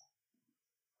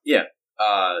 Yeah,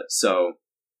 so,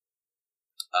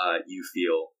 you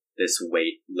feel this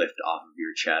weight lift off of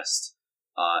your chest,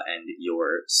 and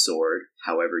your sword,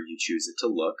 however you choose it to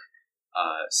look,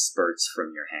 spurts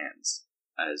from your hands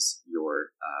as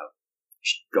your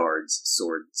guard's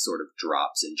sword sort of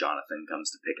drops, and Jonathan comes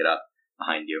to pick it up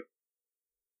behind you.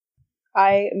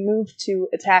 I move to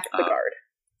attack the guard.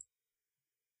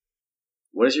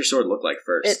 What does your sword look like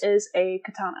first? It is a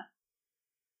katana.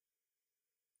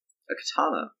 A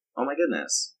katana? Oh my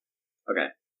goodness. Okay.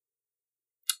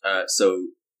 So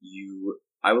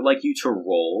I would like you to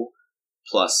roll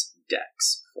plus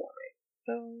dex for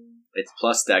me. It's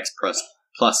plus dex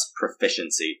plus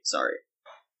proficiency, sorry.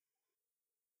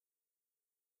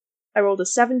 I rolled a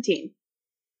 17.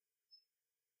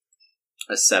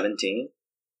 A 17?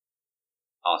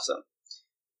 Awesome.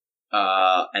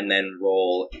 And then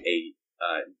roll a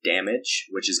damage,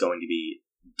 which is going to be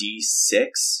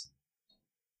D6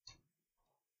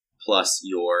 plus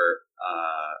your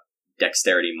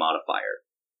dexterity modifier.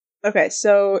 Okay,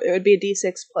 so it would be a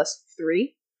d6 plus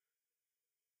 3?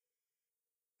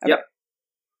 Okay. Yep.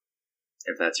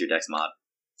 If that's your dex mod.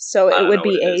 So it would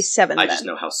be a 7 I then. just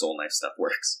know how soul knife stuff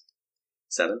works.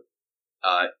 7?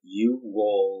 You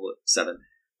roll 7.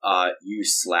 You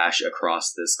slash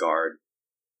across this guard.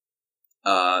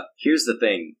 Here's the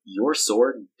thing. Your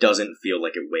sword doesn't feel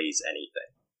like it weighs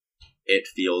anything. It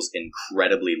feels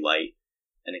incredibly light,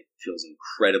 and it feels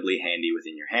incredibly handy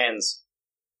within your hands.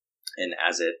 And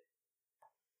as it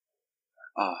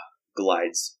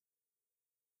glides,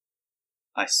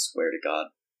 I swear to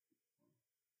God,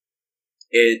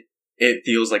 it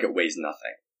feels like it weighs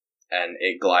nothing, and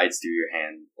it glides through your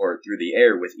hand, or through the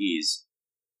air with ease.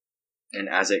 And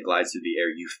as it glides through the air,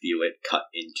 you feel it cut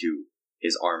into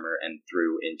his armor and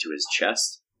through into his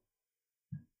chest.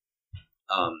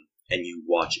 And you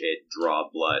watch it draw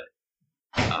blood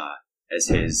as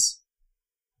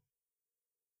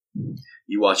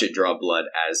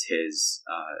his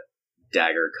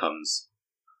dagger comes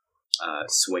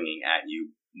swinging at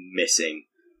you, missing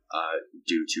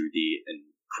due to the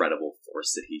incredible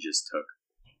force that he just took.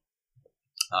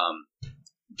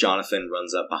 Jonathan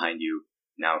runs up behind you,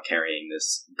 now carrying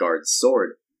this guard's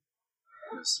sword.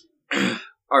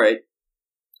 Alright,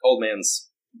 old man's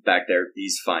back there,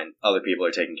 he's fine. Other people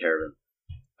are taking care of him.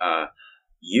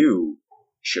 You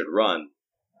should run.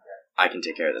 I can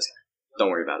take care of this guy.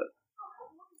 Don't worry about it.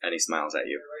 And he smiles at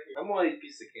you. I'm gonna eat a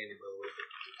piece of candy, by the way.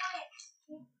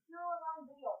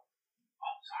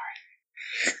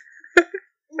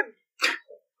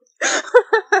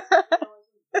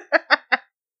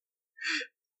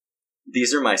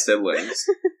 These are my siblings.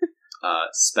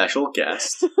 Special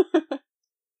guest.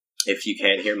 If you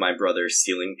can't hear my brother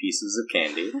stealing pieces of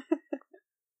candy.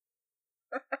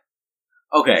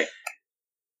 Okay.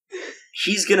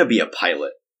 He's gonna be a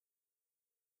pilot.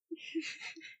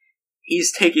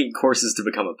 He's taking courses to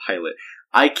become a pilot.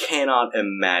 I cannot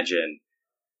imagine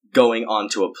going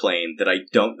onto a plane that I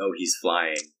don't know he's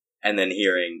flying, and then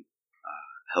hearing,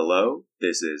 hello,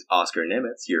 this is Oscar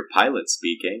Nimitz, your pilot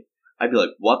speaking. I'd be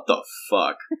like, what the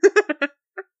fuck?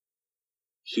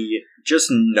 Just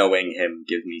knowing him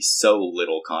gives me so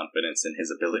little confidence in his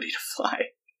ability to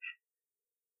fly.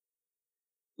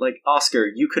 Like, Oscar,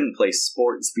 you couldn't play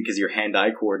sports because your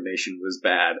hand-eye coordination was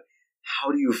bad.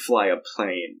 How do you fly a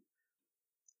plane?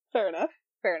 Fair enough.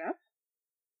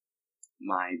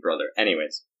 My brother.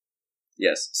 Anyways.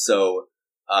 Yes, so,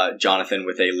 Jonathan,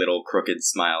 with a little crooked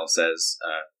smile, says,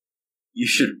 you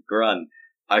should run.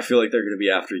 I feel like they're going to be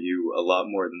after you a lot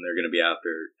more than they're going to be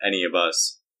after any of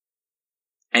us.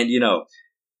 And,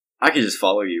 I could just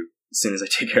follow you as soon as I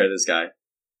take care of this guy.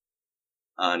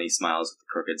 And he smiles with a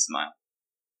crooked smile.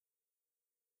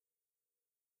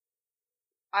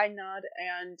 I nod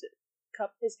and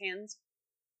cup his hand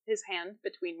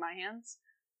between my hands,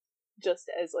 just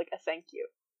as like a thank you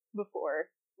before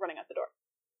running out the door.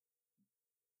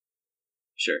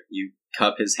 Sure, you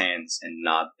cup his hands and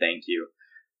nod thank you.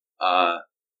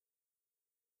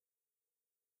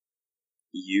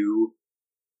 You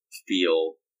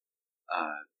feel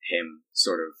him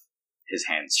sort of, his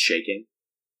hands shaking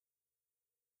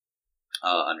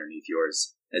underneath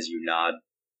yours as you nod.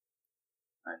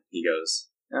 And he goes,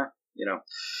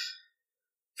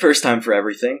 first time for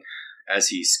everything, as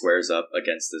he squares up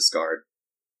against this guard.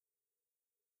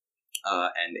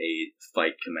 And a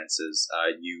fight commences.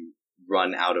 You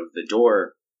run out of the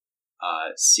door,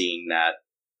 seeing that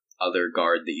other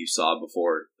guard that you saw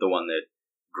before, the one that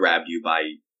grabbed you by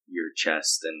your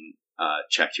chest and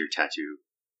checked your tattoo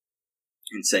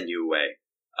and sent you away,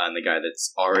 and the guy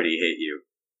that's already hit you.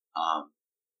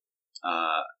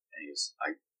 And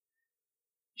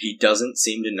he doesn't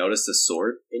seem to notice the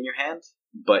sword in your hand,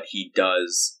 but he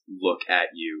does look at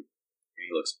you, and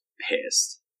he looks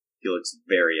pissed. He looks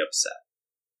very upset.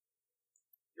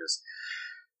 He goes,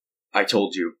 I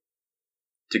told you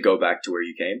to go back to where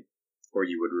you came, or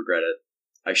you would regret it.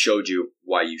 I showed you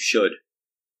why you should.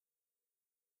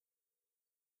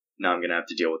 Now I'm gonna have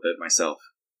to deal with it myself.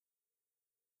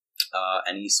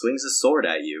 And he swings a sword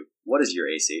at you. What is your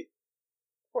AC?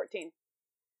 14.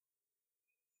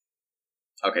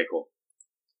 Okay, cool.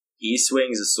 He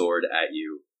swings a sword at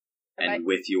you, and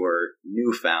with your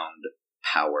newfound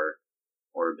power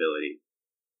or ability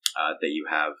that you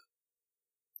have,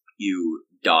 you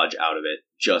dodge out of it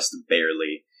just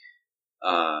barely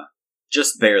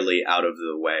out of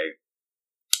the way,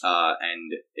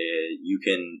 and you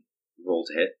can roll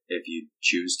to hit if you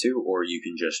choose to, or you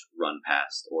can just run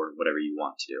past, or whatever you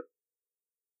want to do.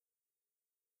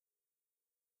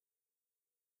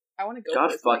 I want to go.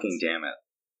 God fucking damn it.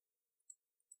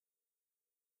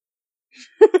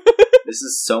 This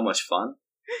is so much fun,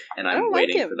 and I'm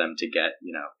waiting for them to get,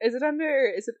 Is it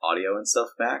audio and stuff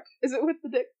back. Is it with the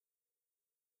dick?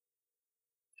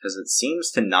 Because it seems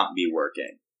to not be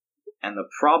working. And the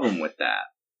problem with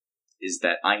that is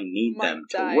that I need them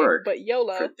to work but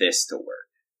YOLO. for this to work.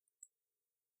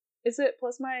 Is it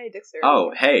plus my dexterity?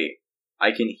 Oh, hey,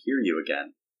 I can hear you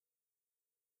again.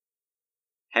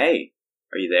 Hey,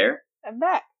 are you there? I'm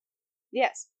back.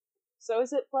 Yes. So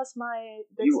is it plus my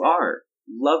dexterity? You are.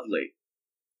 Lovely.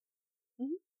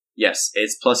 Mhm. Yes,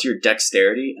 it's plus your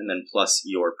dexterity and then plus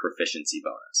your proficiency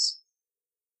bonus.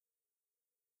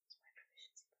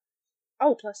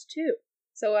 Oh, plus 2.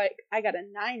 So I got a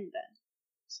 9 then.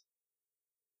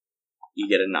 You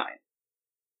get a 9.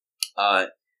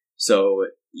 So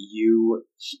you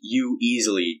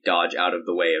easily dodge out of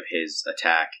the way of his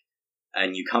attack,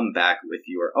 and you come back with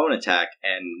your own attack,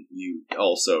 and you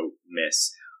also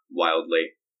miss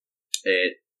wildly.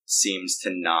 It seems to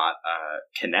not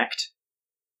connect.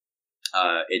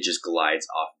 It just glides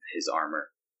off of his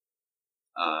armor.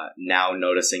 Now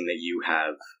noticing that you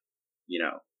have,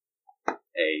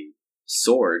 a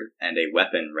sword and a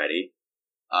weapon ready,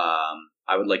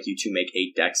 I would like you to make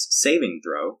a dex saving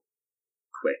throw,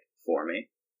 quick, for me.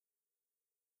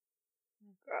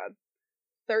 Oh, God.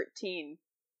 13.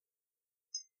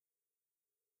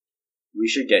 We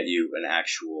should get you an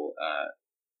actual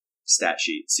stat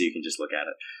sheet so you can just look at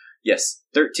it. Yes,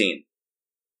 13.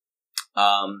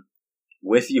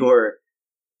 With your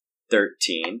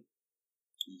 13,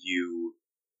 you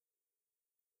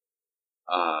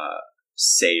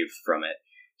save from it.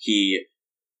 He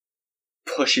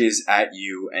pushes at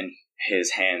you and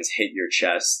his hands hit your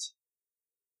chest,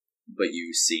 but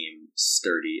you seem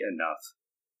sturdy enough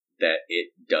that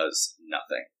it does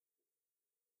nothing.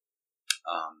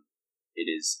 It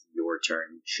is your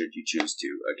turn, should you choose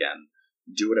to, again,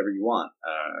 do whatever you want.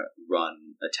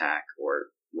 Run, attack,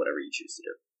 or whatever you choose to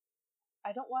do.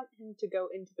 I don't want him to go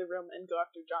into the room and go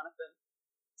after Jonathan,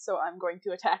 so I'm going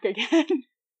to attack again.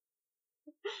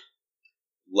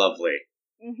 Lovely.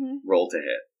 Mm-hmm. Roll to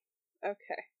hit.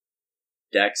 Okay.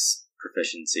 Dex,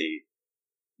 proficiency,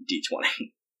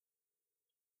 d20.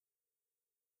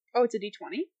 Oh, it's a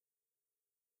d20?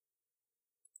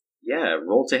 Yeah,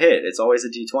 roll to hit. It's always a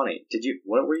d20.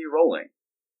 What were you rolling?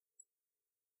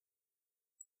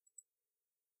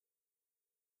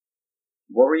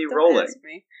 What were you Don't rolling? ask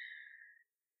me.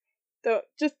 Don't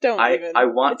even. I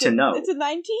want to know. It's a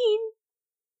 19.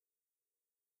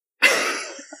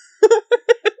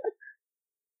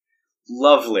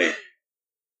 Lovely.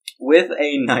 With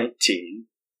a 19,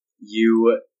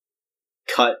 you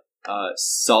cut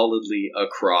solidly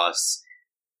across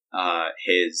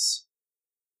his.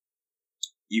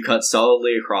 You cut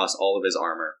solidly across all of his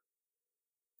armor,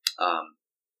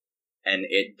 and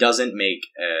it doesn't make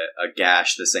a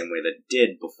gash the same way that it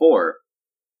did before,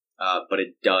 but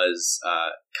it does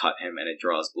cut him, and it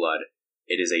draws blood.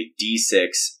 It is a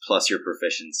D6 plus your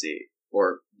proficiency,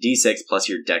 or D6 plus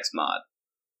your Dex mod.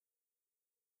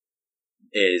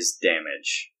 Is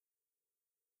damage,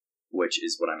 which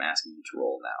is what I'm asking you to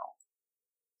roll now.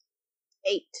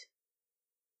 8.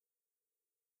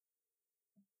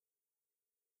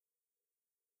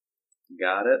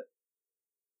 Got it?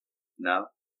 No?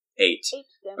 8. 8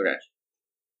 damage. Okay.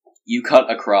 You cut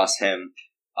across him,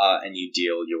 and you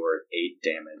deal your 8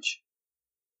 damage.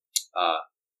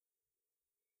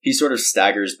 He sort of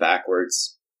staggers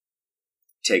backwards,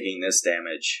 taking this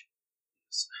damage.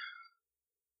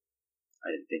 I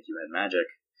didn't think you had magic.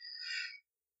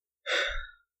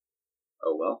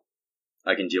 Oh well.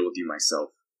 I can deal with you myself.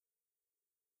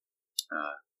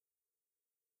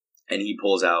 And he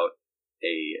pulls out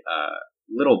a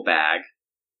little bag,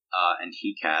 and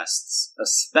he casts a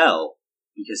spell,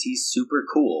 because he's super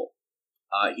cool.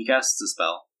 He casts a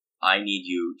spell. I need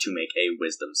you to make a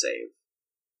wisdom save.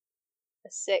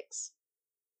 A 6.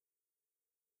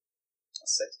 A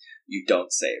 6. You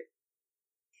don't save.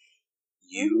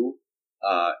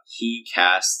 He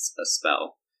casts a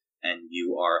spell, and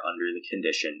you are under the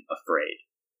condition afraid.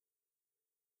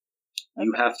 Okay.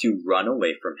 You have to run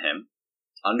away from him.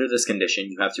 Under this condition,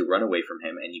 you have to run away from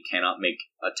him, and you cannot make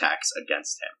attacks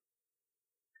against him.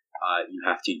 You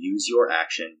have to use your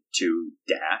action to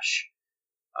dash,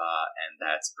 and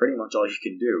that's pretty much all you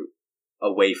can do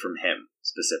away from him,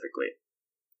 specifically.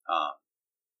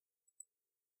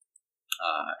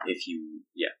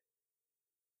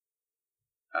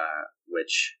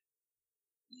 Which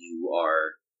you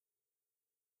are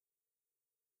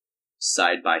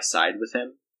side by side with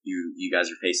him. You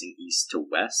guys are facing east to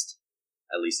west,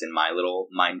 at least in my little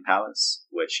mind palace,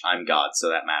 which I'm God, so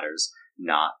that matters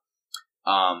not.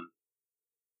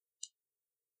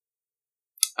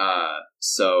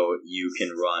 So you can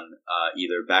run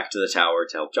either back to the tower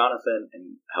to help Jonathan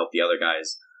and help the other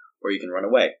guys, or you can run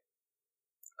away.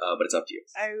 But it's up to you.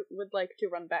 I would like to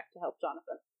run back to help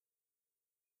Jonathan.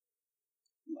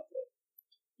 Lovely.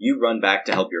 You run back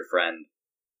to help your friend,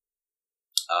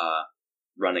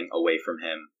 running away from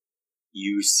him,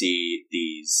 you see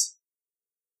these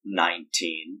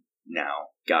 19 now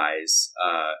guys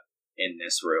in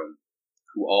this room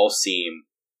who all seem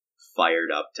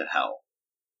fired up to hell.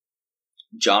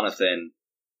 Jonathan,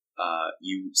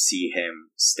 you see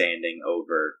him standing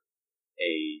over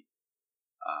a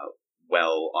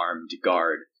well-armed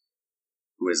guard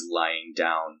who is lying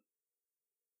down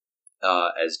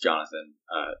as Jonathan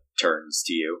turns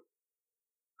to you,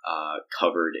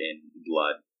 covered in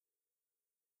blood.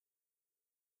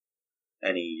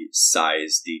 And he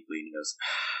sighs deeply and he goes,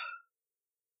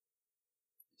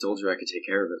 I told you I could take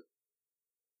care of it.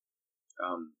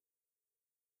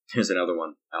 There's another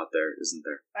one out there, isn't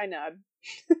there? I nod.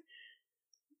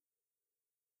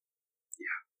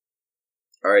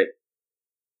 Alright.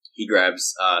 He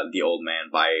grabs the old man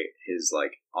by his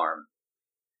arm.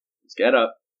 Let's get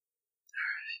up.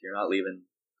 You're not leaving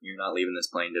this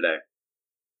plane today.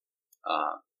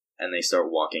 And they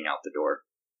start walking out the door,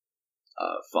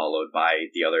 followed by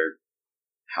the other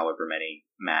however many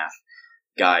math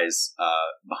guys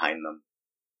behind them.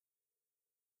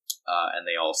 And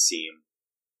they all seem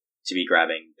to be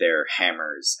grabbing their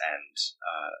hammers and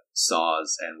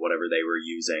saws and whatever they were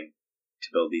using to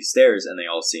build these stairs, and they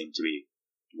all seem to be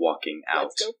walking out.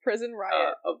 Let's go prison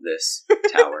riot. Of this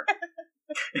tower.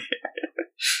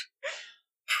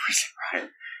 Prison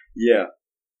riot. Yeah.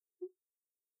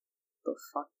 The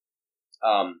fuck?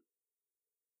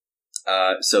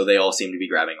 So they all seem to be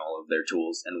grabbing all of their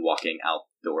tools and walking out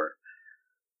the door.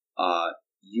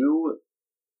 You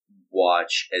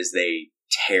watch as they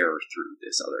tear through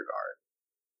this other guard.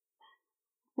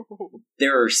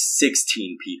 There are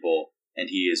 16 people, and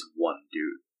he is one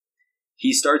dude.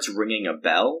 He starts ringing a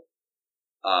bell,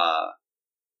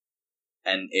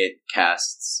 and it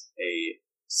casts a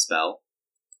spell.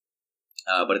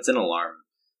 But it's an alarm,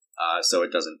 so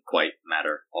it doesn't quite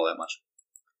matter all that much.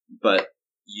 But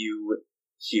you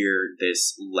hear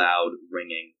this loud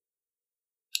ringing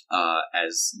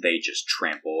as they just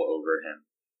trample over him,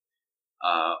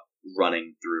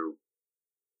 running through,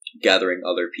 gathering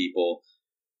other people.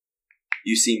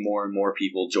 You see more and more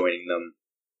people joining them.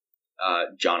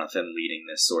 Jonathan leading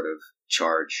this sort of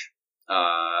charge.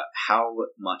 How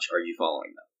much are you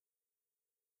following them?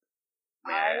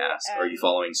 May I ask? Are you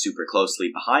following super closely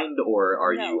behind, or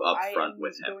are you up front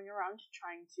with him? I am going around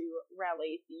trying to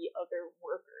rally the other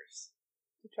workers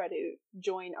to try to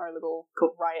join our little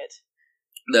riot.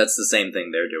 That's the same thing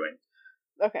they're doing.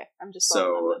 Okay, I'm just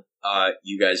following them.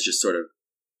 You guys just sort of...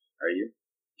 Are you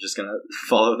just gonna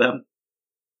follow them?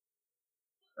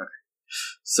 Okay.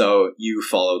 So you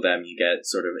follow them, you get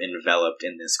sort of enveloped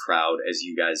in this crowd as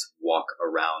you guys walk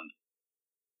around,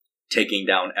 taking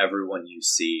down everyone you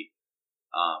see.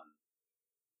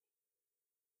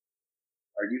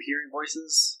 Are you hearing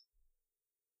voices?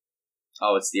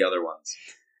 Oh, it's the other ones.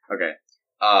 Okay.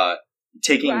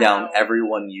 Taking down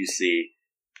everyone you see.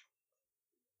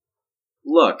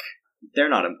 Look, they're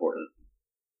not important.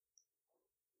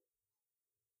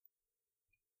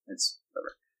 It's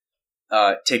whatever.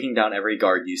 Taking down every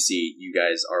guard you see, you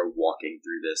guys are walking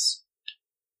through this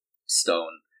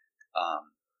stone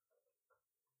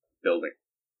building.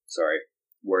 Sorry,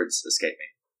 words escape me.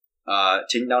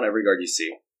 Taking down every guard you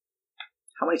see.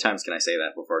 How many times can I say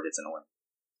that before it gets annoying?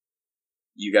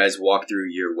 You guys walk through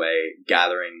your way,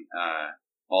 gathering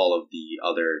all of the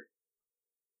other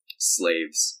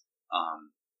slaves,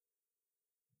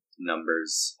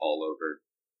 numbers all over.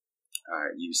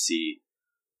 You see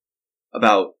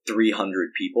about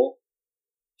 300 people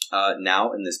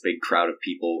now in this big crowd of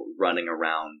people running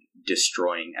around,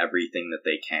 destroying everything that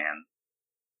they can.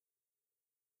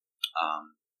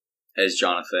 As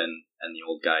Jonathan and the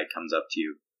old guy comes up to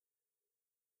you,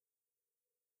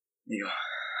 you go,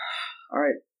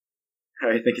 alright,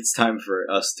 I think it's time for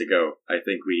us to go. I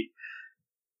think we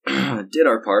did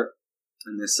our part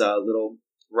in this little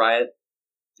riot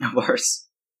of ours.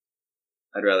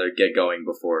 I'd rather get going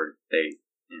before they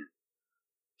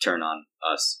turn on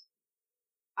us.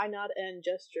 I nod and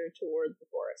gesture toward the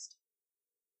forest.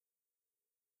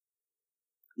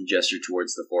 You gesture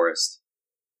towards the forest.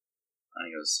 And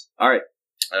he goes, alright,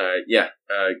 yeah,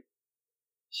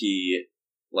 he,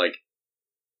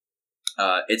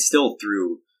 it's still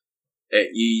through,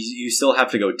 you still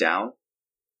have to go down.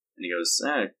 And he goes,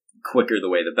 quicker the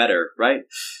way the better, right?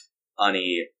 And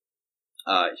he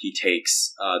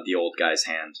takes, the old guy's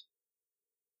hand,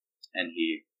 and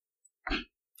he,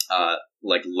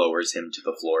 lowers him to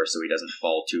the floor so he doesn't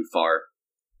fall too far.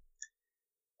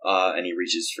 And he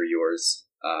reaches for yours,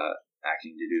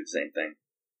 acting to do the same thing.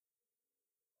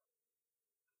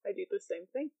 I do the same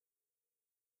thing.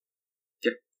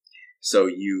 Yep. So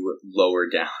you lower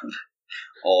down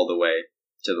all the way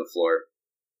to the floor.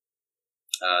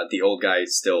 The old guy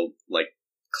is still, like,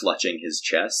 clutching his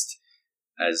chest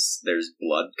as there's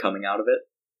blood coming out of it.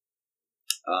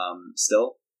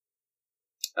 Still.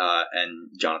 And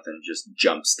Jonathan just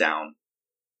jumps down.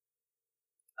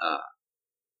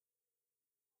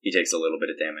 He takes a little bit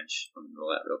of damage. Let me roll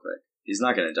that real quick. He's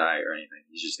not going to die or anything.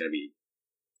 He's just going to be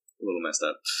a little messed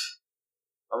up.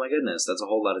 Oh my goodness, that's a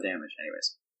whole lot of damage.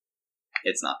 Anyways.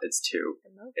 It's not. It's 2.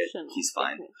 He's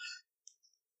fine. Damage.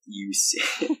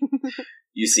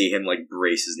 You see him, like,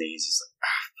 brace his knees. He's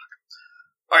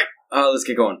like, alright, let's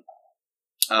get going.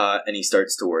 And he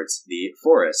starts towards the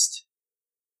forest.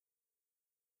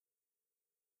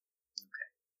 Okay.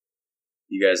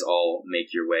 You guys all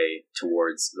make your way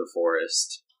towards the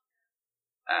forest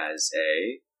as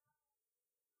a...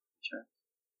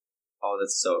 Oh,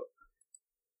 that's so...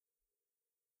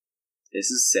 This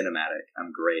is cinematic.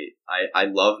 I'm great. I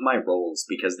love my roles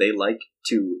because they like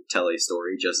to tell a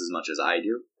story just as much as I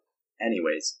do.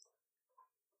 Anyways.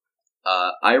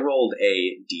 I rolled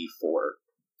a d4.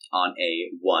 On a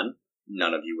 1,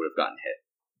 none of you would have gotten hit.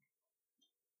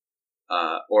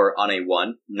 Or on a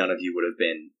 1, none of you would have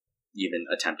been even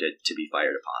attempted to be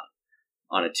fired upon.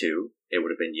 On a 2, it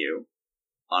would have been you.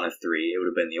 On a 3, it would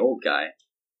have been the old guy.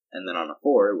 And then on a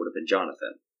 4, it would have been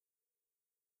Jonathan.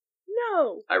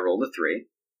 No! I rolled a 3.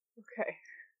 Okay.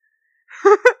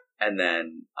 And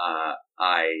then,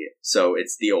 so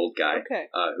it's the old guy. Okay.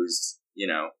 Who's,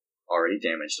 already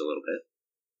damaged a little bit.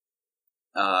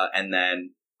 And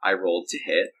then I rolled to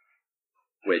hit,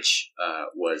 which,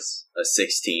 was a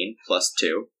 16 plus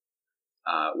 2,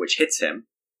 which hits him.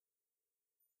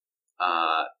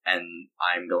 And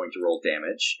I'm going to roll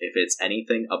damage. If it's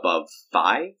anything above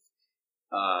 5,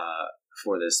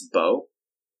 for this bow,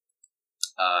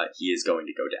 he is going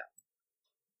to go down.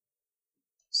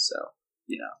 So,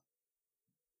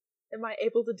 Am I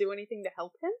able to do anything to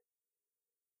help him?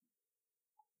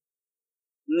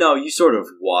 No, you sort of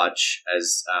watch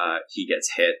as he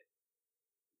gets hit,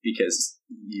 because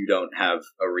you don't have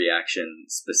a reaction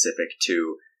specific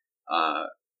to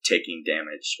taking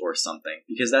damage or something,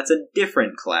 because that's a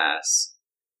different class.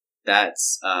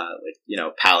 That's,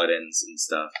 paladins and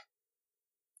stuff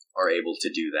are able to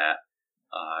do that,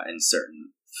 and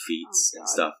certain feats and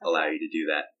stuff allow you to do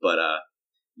that. But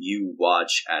you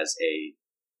watch as a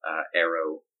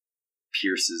arrow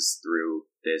pierces through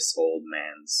this old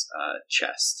man's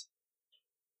chest.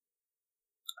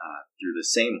 Through the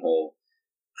same hole,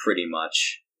 pretty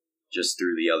much, just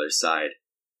through the other side,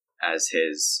 as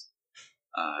his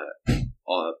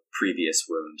previous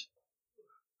wound.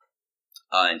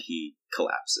 And he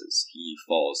collapses. He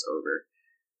falls over.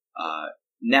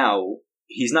 Now,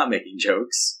 he's not making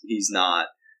jokes. He's not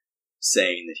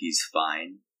saying that he's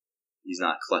fine. He's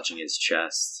not clutching his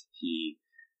chest. He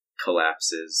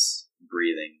collapses,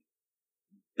 breathing,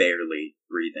 barely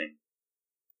breathing.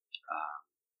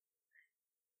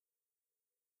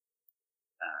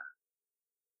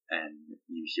 And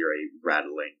you hear a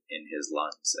rattling in his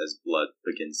lungs as blood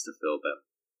begins to fill them.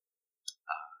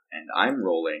 And I'm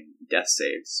rolling death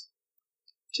saves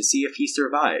to see if he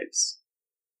survives.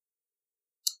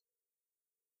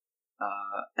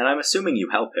 And I'm assuming you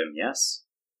help him, yes?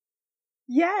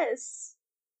 Yes!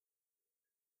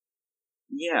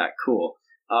 Yeah, cool.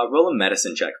 Roll a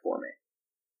medicine check for me.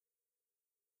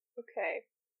 Okay.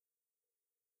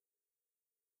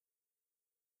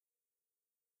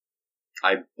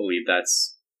 I believe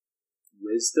that's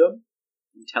wisdom?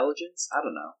 Intelligence? I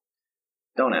don't know.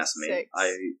 Don't ask me. 6.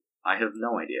 I have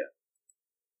no idea.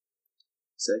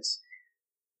 6?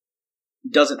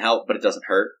 Doesn't help, but it doesn't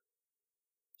hurt.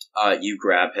 You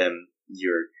grab him.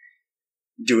 You're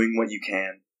doing what you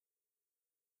can.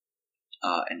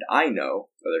 And I know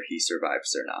whether he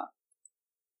survives or not.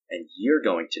 And you're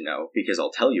going to know because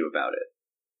I'll tell you about it.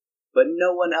 But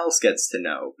no one else gets to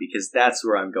know because that's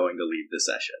where I'm going to leave the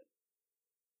session.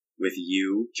 With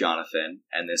you, Jonathan,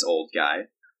 and this old guy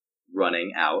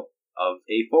running out of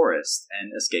a forest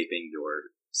and escaping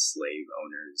your slave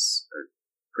owners or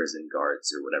prison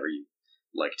guards or whatever you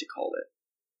like to call it.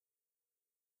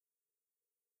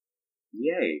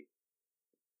 Yay.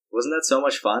 Wasn't that so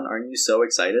much fun? Aren't you so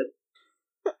excited?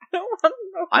 I don't want to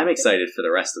know. I'm excited for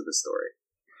the rest of the story.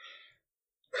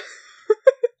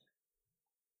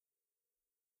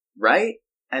 Right?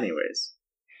 Anyways.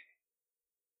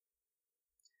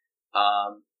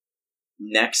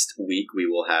 Next week we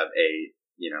will have a,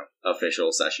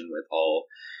 official session with all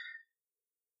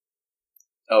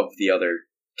of the other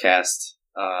cast,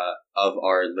 of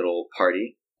our little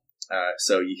party.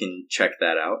 So you can check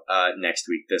that out. Next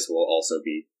week this will also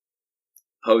be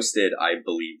posted. I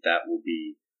believe that will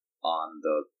be on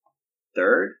the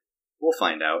 3rd? We'll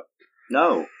find out.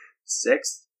 No.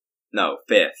 6th? No,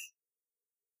 5th.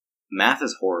 Math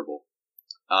is horrible.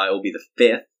 It will be the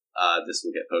 5th. This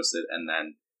will get posted, and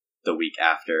then the week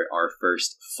after, our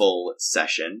first full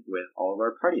session with all of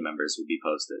our party members will be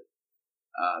posted.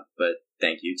 But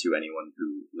thank you to anyone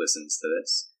who listens to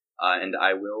this. And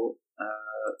I will,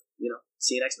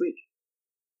 see you next week.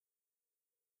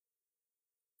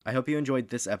 I hope you enjoyed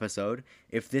this episode.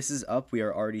 If this is up, we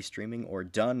are already streaming or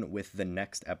done with the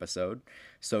next episode.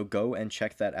 So go and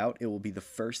check that out. It will be the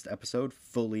first episode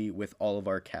fully with all of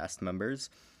our cast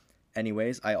members.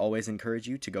 Anyways, I always encourage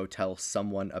you to go tell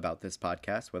someone about this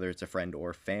podcast, whether it's a friend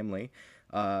or family.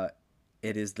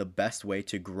 It is the best way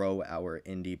to grow our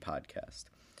indie podcast.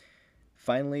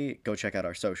 Finally, go check out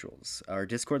our socials. Our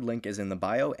Discord link is in the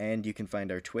bio, and you can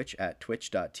find our Twitch at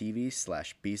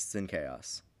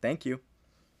twitch.tv/beastsandchaos. Thank you.